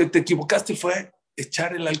 Lo que te equivocaste fue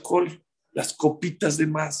echar el alcohol, las copitas de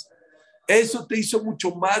más. Eso te hizo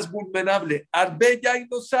mucho más vulnerable. Arbella y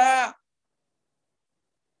Nosá.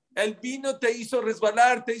 El vino te hizo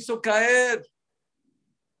resbalar, te hizo caer.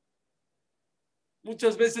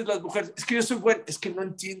 Muchas veces las mujeres, es que yo soy buena, es que no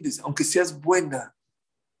entiendes, aunque seas buena,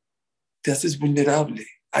 te haces vulnerable.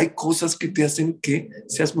 Hay cosas que te hacen que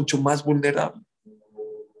seas mucho más vulnerable.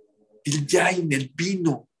 El yain, el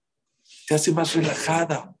vino, te hace más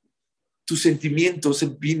relajada. Tus sentimientos,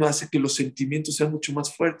 el vino hace que los sentimientos sean mucho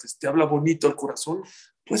más fuertes. Te habla bonito al corazón,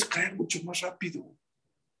 puedes caer mucho más rápido.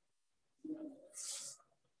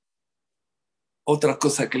 Otra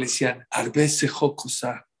cosa que le decían, Arbese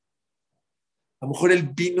Jocosa. A lo mejor el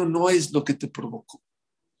vino no es lo que te provocó.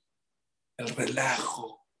 El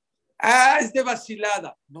relajo. Es de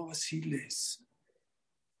vacilada. No vaciles.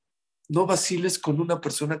 No vaciles con una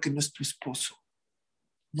persona que no es tu esposo.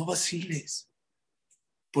 No vaciles.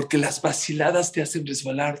 Porque las vaciladas te hacen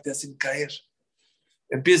resbalar, te hacen caer.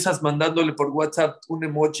 Empiezas mandándole por WhatsApp un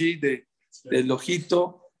emoji del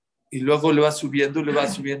ojito y luego le vas subiendo y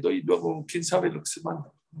luego quién sabe lo que se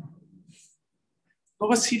manda. No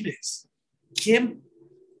vaciles. ¿Quién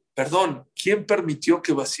permitió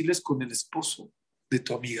que vaciles con el esposo de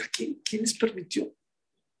tu amiga? ¿Quién les permitió?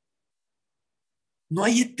 No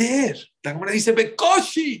hay eter. La Gemara dice,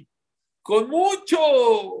 Bekoshi, con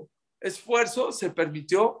mucho esfuerzo se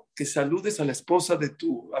permitió que saludes a la esposa de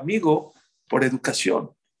tu amigo por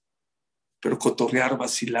educación. Pero cotorrear,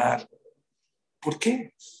 vacilar, ¿por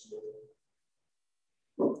qué?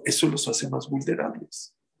 Eso los hace más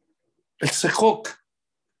vulnerables. El sejok,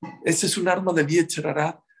 ese es un arma de Yetzer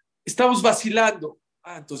Hara. Estamos vacilando.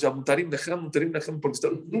 Entonces ya mutarim, porque está...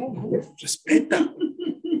 No,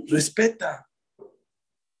 respeta.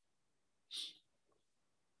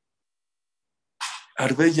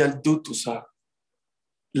 Arbella al dutusa,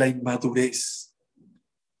 la inmadurez.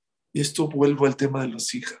 Y esto vuelvo al tema de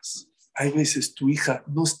las hijas. Hay veces tu hija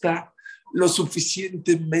no está lo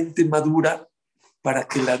suficientemente madura para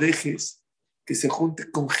que la dejes que se junte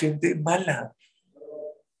con gente mala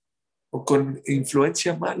o con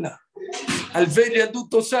influencia mala. Al ver y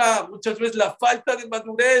adultosa, muchas veces la falta de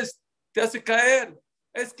madurez te hace caer.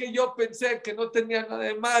 Es que yo pensé que no tenía nada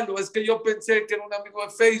de malo, es que yo pensé que era un amigo de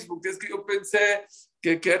Facebook, es que yo pensé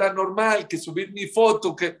que era normal, que subir mi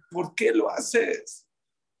foto, ¿por qué lo haces?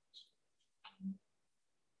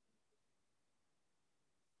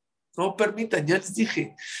 No permitan, ya les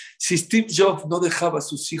dije, si Steve Jobs no dejaba a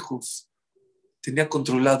sus hijos, tenía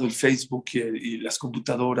controlado el Facebook y las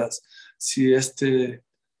computadoras, si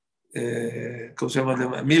 ¿cómo se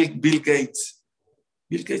llama? Bill Gates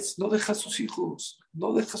no deja a sus hijos,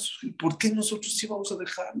 ¿por qué nosotros sí vamos a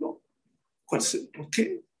dejarlo? ¿Por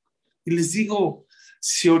qué? Y les digo,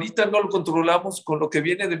 si ahorita no lo controlamos con lo que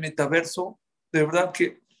viene de metaverso, de verdad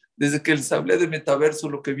que desde que les hablé de metaverso,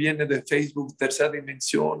 lo que viene de Facebook, tercera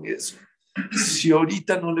dimensión y eso, si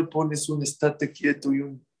ahorita no le pones un estate quieto y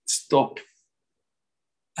un stop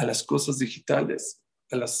a las cosas digitales,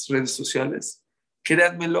 a las redes sociales,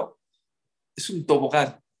 créanmelo, es un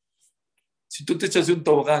tobogán. Si tú te echas de un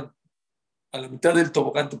tobogán, a la mitad del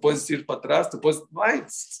tobogán te puedes ir para atrás, no hay.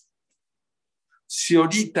 Si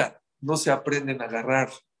ahorita no se aprenden a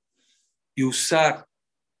agarrar y usar,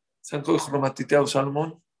 ¿saben cómo dijo Ramatiteo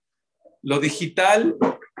Salomón? Lo digital,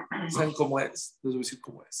 ¿saben cómo es? Les voy a decir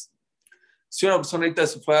cómo es. Si una persona ahorita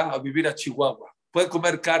se fue a vivir a Chihuahua, ¿puede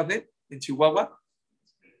comer carne en Chihuahua?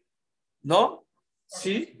 ¿No?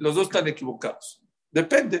 Sí, los dos están equivocados.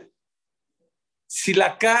 Depende. Si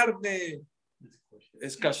la carne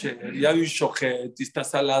es kasher y hay un shochet y está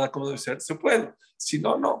salada como debe ser, se puede. Si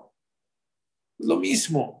no, no. Es lo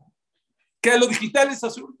mismo. ¿Que lo digital es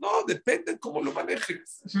azul? No, depende de cómo lo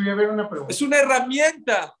manejes. Sí, a ver, una pregunta. Es una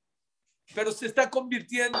herramienta, pero se está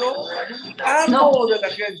convirtiendo en un amo de la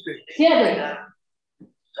gente.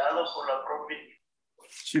 Dado por la propia.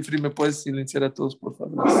 Shifri, ¿me puedes silenciar a todos, por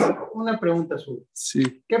favor? Una pregunta, Sur.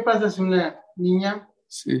 Sí. ¿Qué pasa si una niña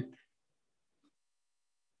Sí.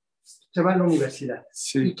 se va a la universidad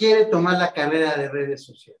Sí. y quiere tomar la carrera de redes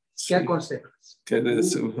sociales? Sí. ¿Qué aconsejas?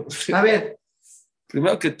 A ver.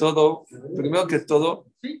 Primero que todo,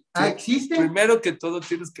 ¿Sí? ¿Existe? Primero que todo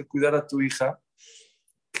tienes que cuidar a tu hija,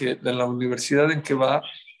 que de la universidad en que va,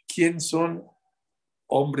 quién son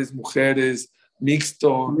hombres, mujeres,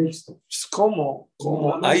 mixto. ¿Cómo?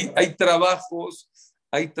 Hay trabajos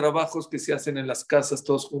que se hacen en las casas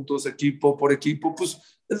todos juntos, equipo por equipo,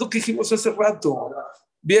 pues es lo que dijimos hace rato.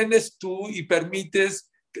 Vienes tú y permites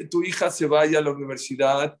que tu hija se vaya a la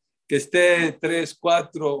universidad, que esté 3,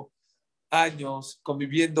 4 años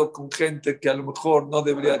conviviendo con gente que a lo mejor no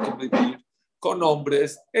debería convivir, con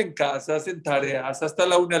hombres, en casas, en tareas, hasta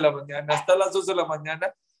la 1 de la mañana, hasta las 2 de la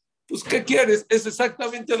mañana. Pues, ¿qué quieres? Es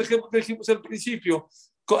exactamente el ejemplo que dijimos al principio.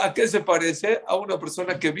 ¿A qué se parece? A una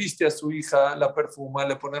persona que viste a su hija, la perfuma,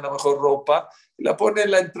 le pone la mejor ropa y la pone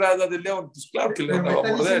en la entrada de León. Pues claro que León la va a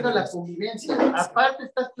morder. Está diciendo la convivencia. Aparte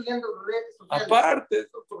está estudiando redes sociales. Aparte,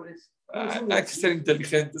 hay que ser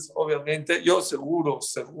inteligentes, obviamente. Yo seguro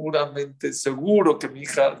que mi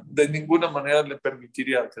hija de ninguna manera le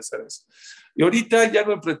permitiría hacer eso. Y ahorita ya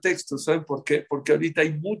no hay pretexto, ¿saben por qué? Porque ahorita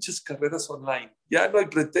hay muchas carreras online. Ya no hay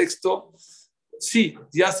pretexto. Sí,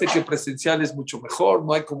 ya sé que presencial es mucho mejor,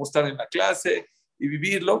 no hay como estar en la clase y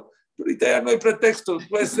vivirlo, pero ahorita ya no hay pretextos.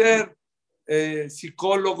 Puedes ser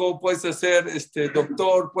psicólogo, puedes ser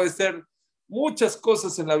doctor, puedes ser muchas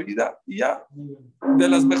cosas en la vida y ya de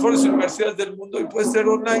las mejores universidades del mundo y puede ser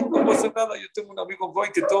online, no pasa nada. Yo tengo un amigo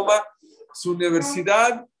Goy que toma su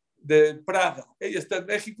universidad de Praga. Ella está en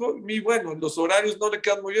México y bueno, los horarios no le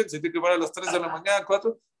quedan muy bien, se tiene que ir a las 3 de la mañana,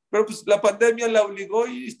 4, pero pues la pandemia la obligó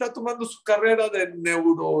y está tomando su carrera de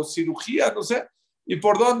neurocirugía, no sé. ¿Y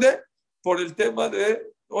por dónde? Por el tema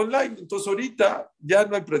de online. Entonces ahorita ya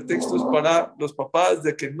no hay pretextos para los papás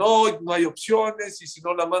de que no hay opciones y si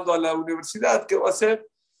no la mando a la universidad, ¿qué va a hacer?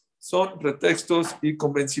 Son pretextos y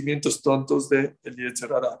convencimientos tontos de el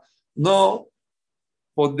Yetzer Hara. No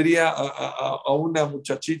pondría a una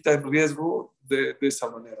muchachita en riesgo de esa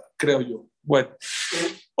manera, creo yo. Bueno,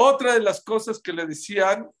 otra de las cosas que le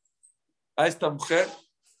decían a esta mujer,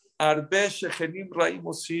 Arbe Shechenim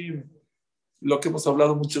Raimosim, lo que hemos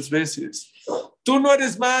hablado muchas veces. Tú no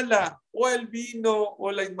eres mala, o el vino,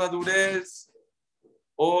 o la inmadurez,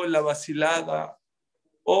 o la vacilada,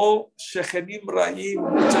 o Shechenim Raim.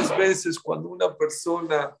 Muchas veces cuando una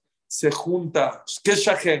persona se junta, ¿qué es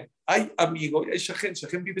Shechen? Hay amigo y hay Shechen.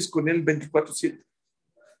 Shechen vives con él 24/7.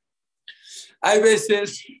 Hay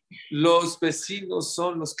veces los vecinos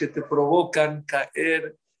son los que te provocan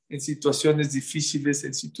caer en situaciones difíciles,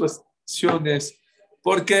 en situaciones,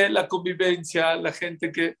 porque la convivencia, la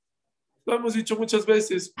gente que, lo hemos dicho muchas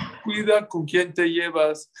veces, cuida con quién te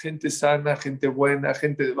llevas, gente sana, gente buena,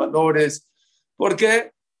 gente de valores. ¿Por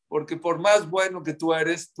qué? Porque por más bueno que tú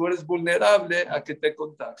eres vulnerable a que te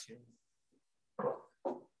contagien.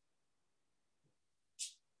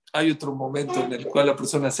 Hay otro momento en el cual la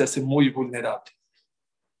persona se hace muy vulnerable.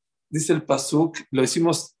 Dice el Pasuk, lo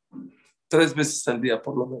hicimos 3 veces al día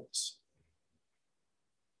por lo menos.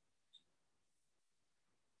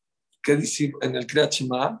 ¿Qué dice en el Kriyat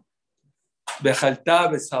Shema? Bejalta,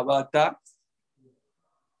 besabata,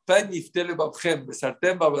 peniftele babchem,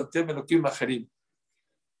 besartem babatem elokim acherim.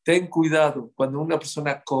 Ten cuidado, cuando una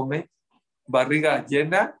persona come, barriga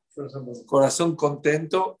llena, corazón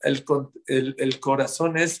contento, el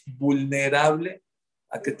corazón es vulnerable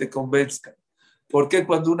a que te convenzcan. ¿Por qué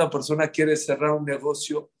cuando una persona quiere cerrar un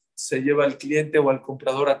negocio se lleva al cliente o al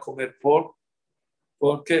comprador a comer? ¿Por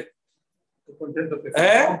qué? Está contento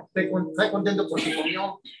porque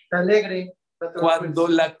comió, está alegre. Cuando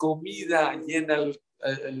la comida llena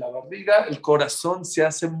la barriga, el corazón se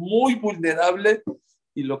hace muy vulnerable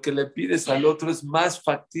y lo que le pides al otro es más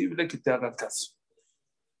factible que te haga caso.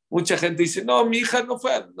 Mucha gente dice, no, mi hija no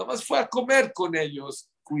fue, nomás fue a comer con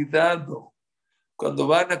ellos. Cuidado, cuando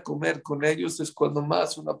van a comer con ellos es cuando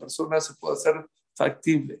más una persona se puede hacer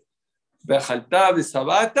factible. Bejalta,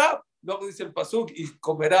 besabata, luego dice el pasuk, y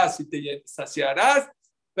comerás y te saciarás.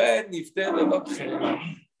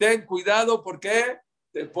 Ten cuidado porque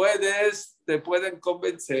te pueden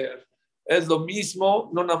convencer. Es lo mismo,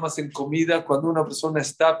 no nada más en comida, cuando una persona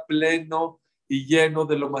está pleno y lleno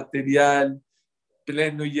de lo material,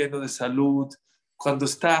 pleno y lleno de salud, cuando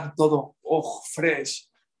está todo fresh,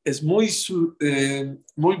 es muy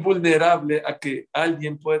vulnerable a que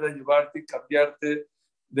alguien pueda llevarte y cambiarte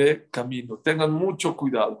de camino. Tengan mucho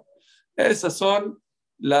cuidado. Esas son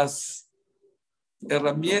las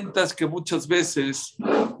herramientas que muchas veces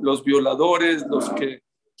los violadores, los que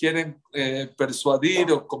quieren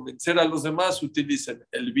persuadir o convencer a los demás, utilizan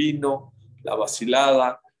el vino, la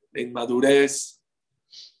vacilada, la inmadurez,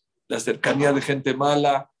 la cercanía de gente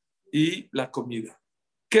mala y la comida.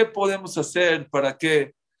 ¿Qué podemos hacer para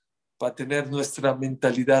tener nuestra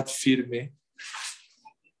mentalidad firme?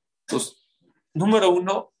 Entonces, número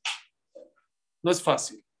 1, no es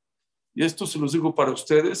fácil. Y esto se los digo para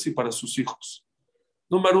ustedes y para sus hijos.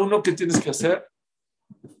 Número 1, ¿qué tienes que hacer?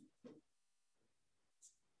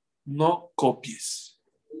 No copies,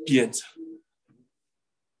 piensa.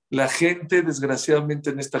 La gente, desgraciadamente,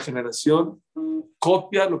 en esta generación,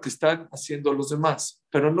 copia lo que están haciendo los demás,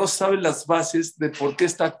 pero no sabe las bases de por qué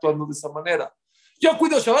está actuando de esa manera. Yo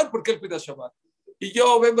cuido Shabbat porque él cuida Shabbat. Y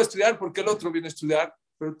yo vengo a estudiar porque el otro viene a estudiar,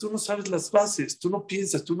 pero tú no sabes las bases, tú no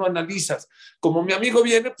piensas, tú no analizas. Como mi amigo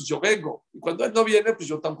viene, pues yo vengo. Y cuando él no viene, pues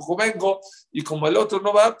yo tampoco vengo. Y como el otro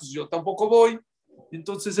no va, pues yo tampoco voy.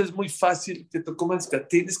 Entonces es muy fácil que te convenzca.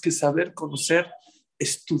 Tienes que saber, conocer,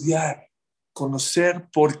 estudiar, conocer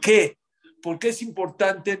por qué. ¿Por qué es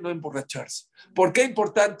importante no emborracharse? ¿Por qué es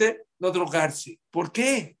importante no drogarse? ¿Por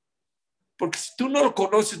qué? Porque si tú no lo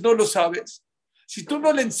conoces, no lo sabes. Si tú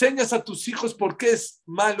no le enseñas a tus hijos por qué es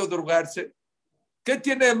malo drogarse, ¿qué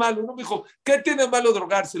tiene de malo? Uno me dijo, ¿qué tiene de malo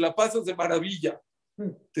drogarse? La pasas de maravilla.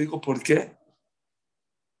 Te digo, ¿por qué?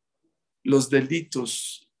 los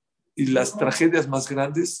delitos y las tragedias más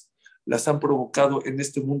grandes las han provocado en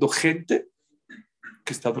este mundo gente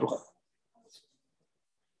que está drogada.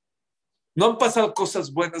 No han pasado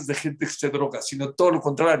cosas buenas de gente que se droga, sino todo lo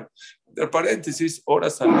contrario. De paréntesis,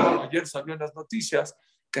 ayer salió en las noticias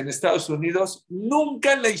que en Estados Unidos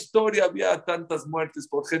nunca en la historia había tantas muertes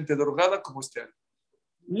por gente drogada como este año.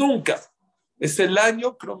 Nunca. Es el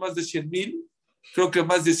año, creo, más de 100,000. Creo que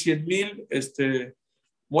más de 100,000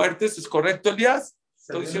 muertes. ¿Es correcto, Elías?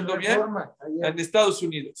 ¿Estoy diciendo bien? En Estados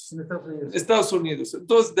Unidos. En Estados Unidos.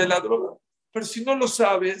 Entonces, de la droga. Pero si no lo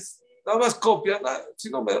sabes, nada más copias. Si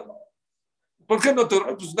no me... ¿Por qué no te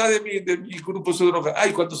drogas? Pues nadie de mi grupo se droga.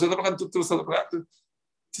 Ay, cuando se drogan, tú te vas a drogar.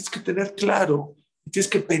 Tienes que tener claro, tienes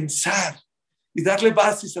que pensar y darle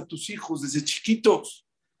bases a tus hijos desde chiquitos.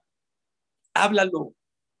 Háblalo.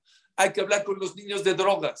 Hay que hablar con los niños de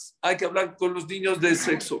drogas, hay que hablar con los niños de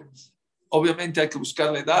sexo. Obviamente hay que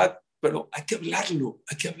buscar la edad, pero hay que hablarlo,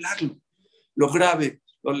 hay que hablarlo. Lo grave,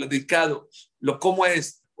 lo delicado, lo cómo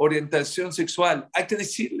es, orientación sexual. Hay que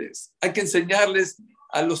decirles, hay que enseñarles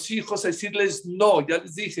a los hijos a decirles no. Ya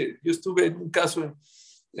les dije, yo estuve en un caso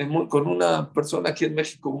con una persona aquí en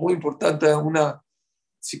México muy importante, una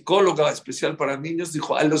psicóloga especial para niños,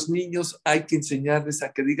 dijo, a los niños hay que enseñarles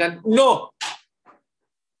a que digan no.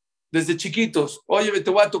 Desde chiquitos, oye, te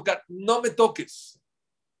voy a tocar, no me toques.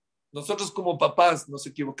 Nosotros como papás nos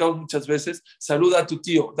equivocamos muchas veces, saluda a tu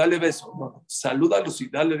tío, dale beso. No, salúdalos y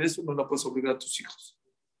dale beso, no lo puedes obligar a tus hijos.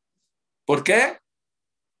 ¿Por qué?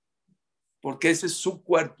 Porque ese es su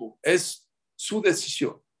cuerpo, es su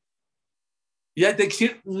decisión. Y hay que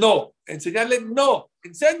decir no, enseñarle no,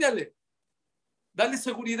 enséñale, dale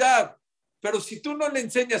seguridad. Pero si tú no le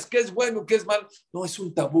enseñas qué es bueno, qué es malo, no, es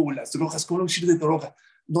un tabú, las drogas, ¿cómo no decir de droga?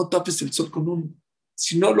 No tapes el sol con un...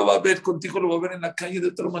 Si no lo va a ver contigo, lo va a ver en la calle de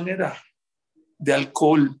otra manera. De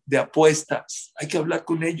alcohol, de apuestas. Hay que hablar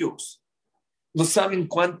con ellos. No saben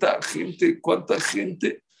cuánta gente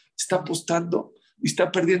está apostando y está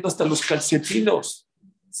perdiendo hasta los calcetinos.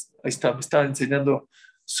 Ahí está, me estaba enseñando.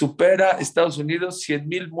 Supera Estados Unidos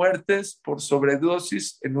 100,000 muertes por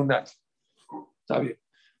sobredosis en un año. Está bien.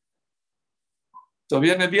 ¿Todo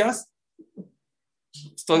bien, Elías?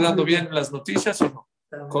 ¿Estoy dando bien las noticias o no?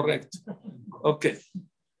 Correcto. Ok.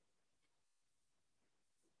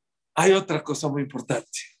 Hay otra cosa muy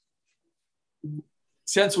importante.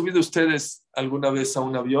 ¿Se han subido ustedes alguna vez a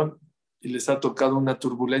un avión y les ha tocado una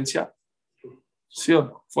turbulencia? ¿Sí o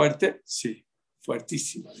no? ¿Fuerte? Sí,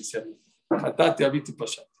 fuertísima, dice. Hatate, habiti,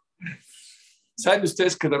 pashate. ¿Saben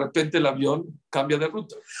ustedes que de repente el avión cambia de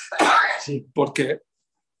ruta? Sí. ¿Por qué?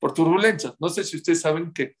 Por turbulencias. No sé si ustedes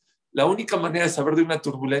saben que la única manera de saber de una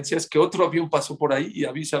turbulencia es que otro avión pasó por ahí y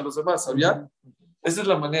avisa a los demás, ¿sabían? Esa es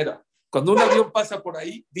la manera. Cuando un avión pasa por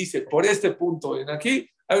ahí, dice, por este punto en aquí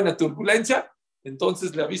hay una turbulencia,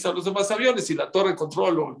 entonces le avisa a los demás aviones y la torre de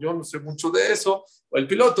control, o yo no sé mucho de eso, o el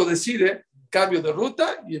piloto decide cambio de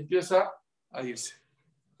ruta y empieza a irse.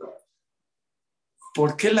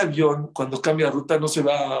 ¿Por qué el avión cuando cambia de ruta no se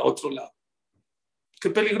va a otro lado? Qué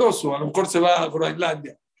peligroso, a lo mejor se va a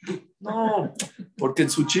Groenlandia. No, porque en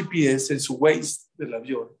su GPS, en su Waze del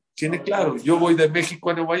avión, tiene claro, yo voy de México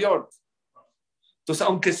a Nueva York. Entonces,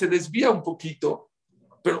 aunque se desvía un poquito,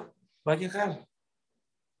 pero va a llegar.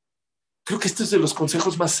 Creo que este es de los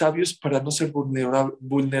consejos más sabios para no ser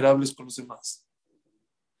vulnerables con los demás.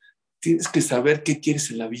 Tienes que saber qué quieres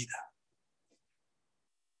en la vida.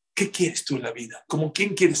 ¿Qué quieres tú en la vida? ¿Cómo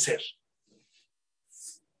quién quieres ser?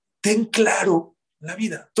 Ten claro la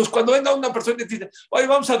vida. Entonces, cuando venga una persona y te dice, oye,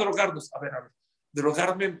 vamos a drogarnos. A ver,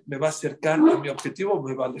 drogarme me va a acercar a mi objetivo o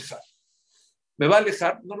me va a alejar. ¿Me va a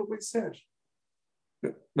alejar? No lo voy a hacer.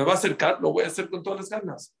 ¿Me va a acercar? Lo voy a hacer con todas las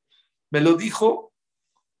ganas. Me lo dijo.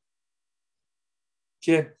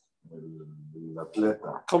 ¿Quién? El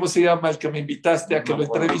atleta. ¿Cómo se llama el que me invitaste a que lo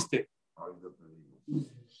entreviste?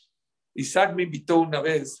 Isaac me invitó una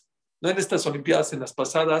vez, no en estas Olimpiadas, en las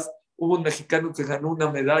pasadas, hubo un mexicano que ganó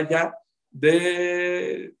una medalla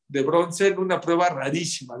de bronce en una prueba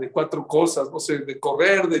rarísima, de 4 cosas, no sé, de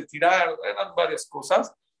correr, de tirar, eran varias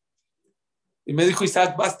cosas. Y me dijo,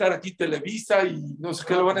 Isaac, va a estar aquí Televisa y no sé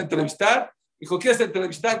qué, lo van a entrevistar. Dijo, ¿quieres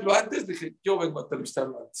entrevistarlo antes? Dije, yo vengo a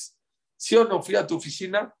entrevistarlo antes. ¿Sí o no? Fui a tu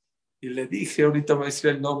oficina y le dije, ahorita me voy a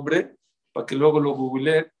decir el nombre, para que luego lo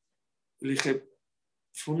googleé. Le dije,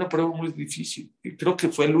 fue una prueba muy difícil. Y creo que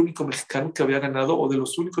fue el único mexicano que había ganado, o de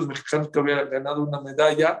los únicos mexicanos que había ganado una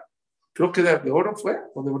medalla. Creo que de oro fue,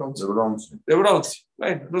 o de bronce. De bronce. De bronce.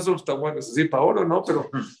 Bueno, no somos tan buenos así para oro, ¿no?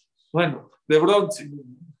 Pero bueno, de bronce.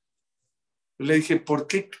 Le dije, ¿por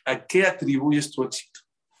qué? ¿A qué atribuyes tu éxito?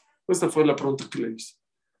 Esta fue la pregunta que le hice.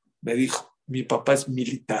 Me dijo, mi papá es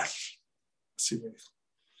militar. Así me dijo.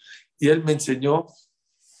 Y él me enseñó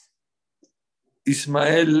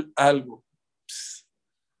Ismael algo.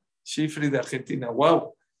 Schifri de Argentina.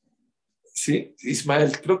 Wow. Sí,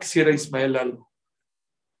 Ismael. Creo que sí era Ismael algo.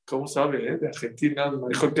 ¿Cómo sabe? De Argentina.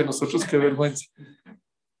 Mejor que nosotros. Qué vergüenza.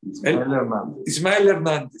 Ismael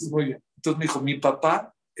Hernández. Muy bien. Entonces me dijo, mi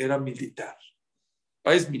papá era militar.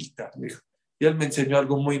 Es militar, me dijo. Y él me enseñó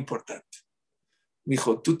algo muy importante. Me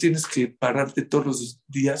dijo, tú tienes que pararte todos los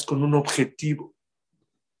días con un objetivo.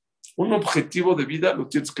 Un objetivo de vida lo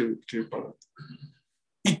tienes que parar.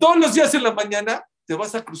 Y todos los días en la mañana te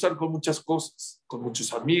vas a cruzar con muchas cosas, con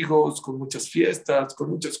muchos amigos, con muchas fiestas, con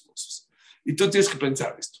muchas cosas. Y tú tienes que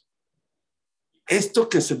pensar esto. ¿Esto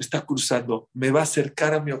que se me está cruzando me va a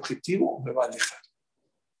acercar a mi objetivo o me va a alejar?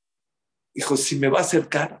 Dijo, si me va a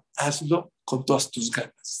acercar, hazlo con todas tus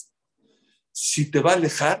ganas. Si te va a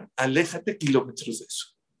alejar, aléjate kilómetros de eso.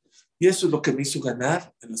 Y eso es lo que me hizo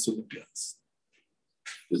ganar en las Olimpiadas.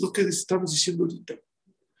 Es lo que estamos diciendo ahorita.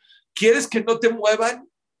 ¿Quieres que no te muevan?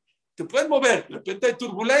 Te pueden mover, de repente hay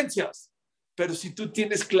turbulencias. Pero si tú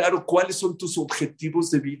tienes claro cuáles son tus objetivos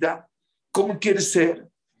de vida, cómo quieres ser,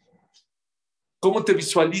 cómo te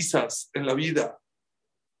visualizas en la vida,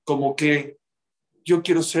 como que yo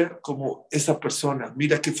quiero ser como esa persona.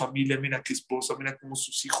 Mira qué familia, mira qué esposa, mira cómo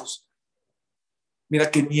sus hijos, mira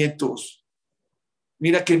qué nietos,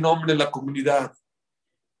 mira qué nombre en la comunidad.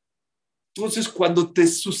 Entonces, cuando te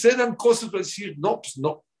sucedan cosas, vas a decir, no, pues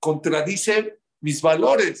no, contradice mis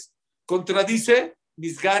valores, contradice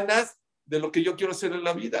mis ganas de lo que yo quiero hacer en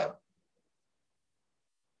la vida.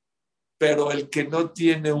 Pero el que no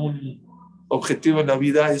tiene un objetivo en la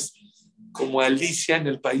vida es como Alicia en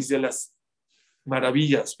el País de las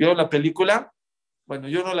Maravillas. ¿Vieron la película? Bueno,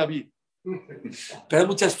 yo no la vi. Pero hay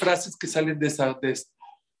muchas frases que salen de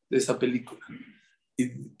esa película. Y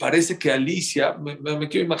parece que Alicia, me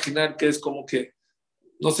quiero imaginar que es como que,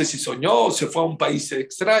 no sé si soñó o se fue a un país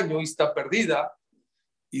extraño y está perdida.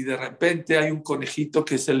 Y de repente hay un conejito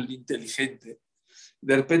que es el inteligente.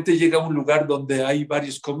 De repente llega a un lugar donde hay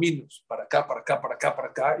varios caminos, para acá, para acá, para acá, para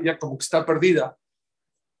acá. Ella como que está perdida.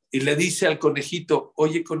 Y le dice al conejito,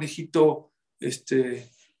 oye, conejito,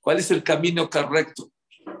 ¿cuál es el camino correcto?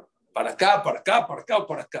 Para acá, para acá, para acá o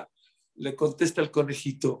para acá. Le contesta el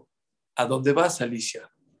conejito, ¿a dónde vas,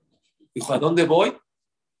 Alicia? Dijo, ¿a dónde voy?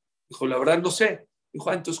 Dijo, la verdad no sé.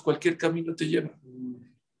 Dijo, entonces cualquier camino te lleva.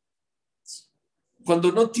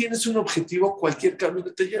 Cuando no tienes un objetivo, cualquier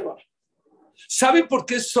camino te lleva. ¿Saben por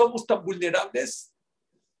qué somos tan vulnerables?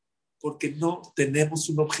 Porque no tenemos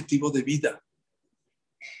un objetivo de vida.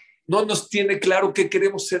 No nos tiene claro qué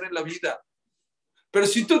queremos ser en la vida. Pero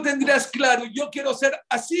si tú tendrías claro, yo quiero ser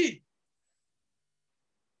así,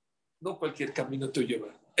 no cualquier camino te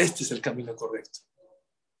lleva. Este es el camino correcto.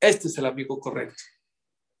 Este es el amigo correcto.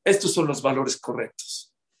 Estos son los valores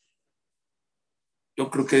correctos. Yo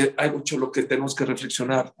creo que hay mucho lo que tenemos que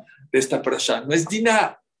reflexionar de esta parashá. No es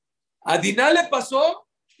Diná. A Diná le pasó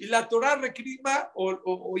y la Torá recrima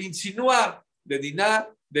o insinúa de Diná,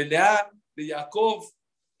 de Leá, de Jacob,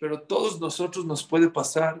 pero todos nosotros nos puede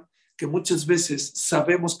pasar que muchas veces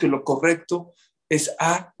sabemos que lo correcto es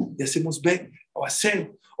A y hacemos B o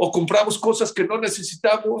C, o compramos cosas que no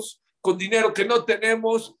necesitamos con dinero que no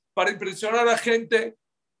tenemos para impresionar a la gente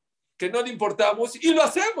que no le importamos y lo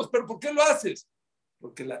hacemos. ¿Pero por qué lo haces?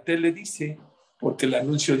 Porque la tele dice, porque el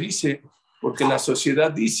anuncio dice, porque la sociedad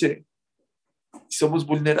dice. Y somos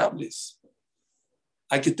vulnerables.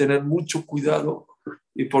 Hay que tener mucho cuidado.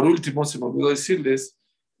 Y por último, se me olvidó decirles,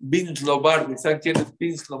 Vince Lombardi. ¿Saben quién es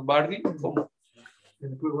Vince Lombardi? ¿Cómo?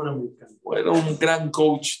 Era un gran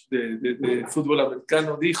coach de fútbol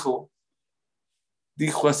americano. Dijo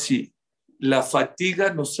así, la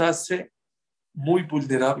fatiga nos hace muy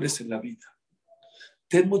vulnerables en la vida.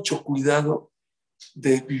 Ten mucho cuidado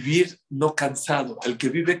de vivir no cansado. El que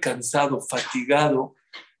vive cansado, fatigado,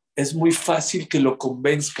 es muy fácil que lo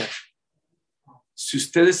convenzcan. Si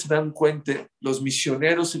ustedes se dan cuenta, los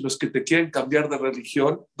misioneros y los que te quieren cambiar de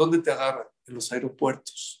religión, ¿dónde te agarran? En los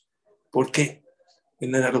aeropuertos. ¿Por qué?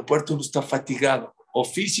 En el aeropuerto uno está fatigado, o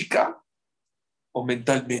física o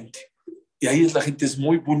mentalmente. Y ahí la gente es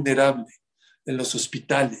muy vulnerable. En los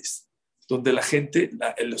hospitales, donde la gente,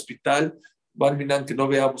 el hospital, Barminan, que no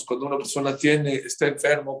veamos, cuando una persona está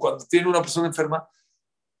enfermo, cuando tiene una persona enferma,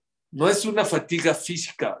 no es una fatiga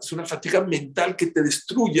física, es una fatiga mental que te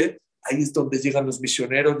destruye. Ahí es donde llegan los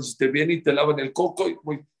misioneros, te vienen y te lavan el coco.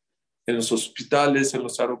 En los hospitales, en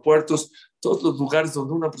los aeropuertos, todos los lugares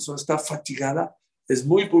donde una persona está fatigada, es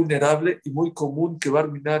muy vulnerable y muy común que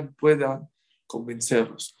Barminan pueda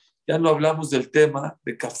convencerlos. Ya no hablamos del tema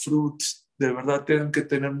de Kafrut, de verdad tienen que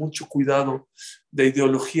tener mucho cuidado de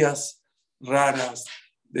ideologías raras,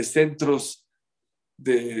 de centros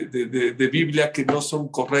de Biblia que no son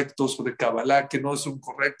correctos, o de Kabbalah que no son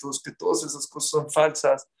correctos, que todas esas cosas son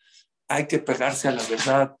falsas. Hay que pegarse a la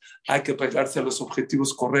verdad, hay que pegarse a los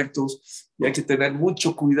objetivos correctos y hay que tener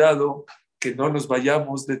mucho cuidado que no nos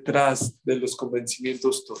vayamos detrás de los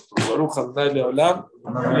convencimientos tontos. Baruch Adonai Leolam.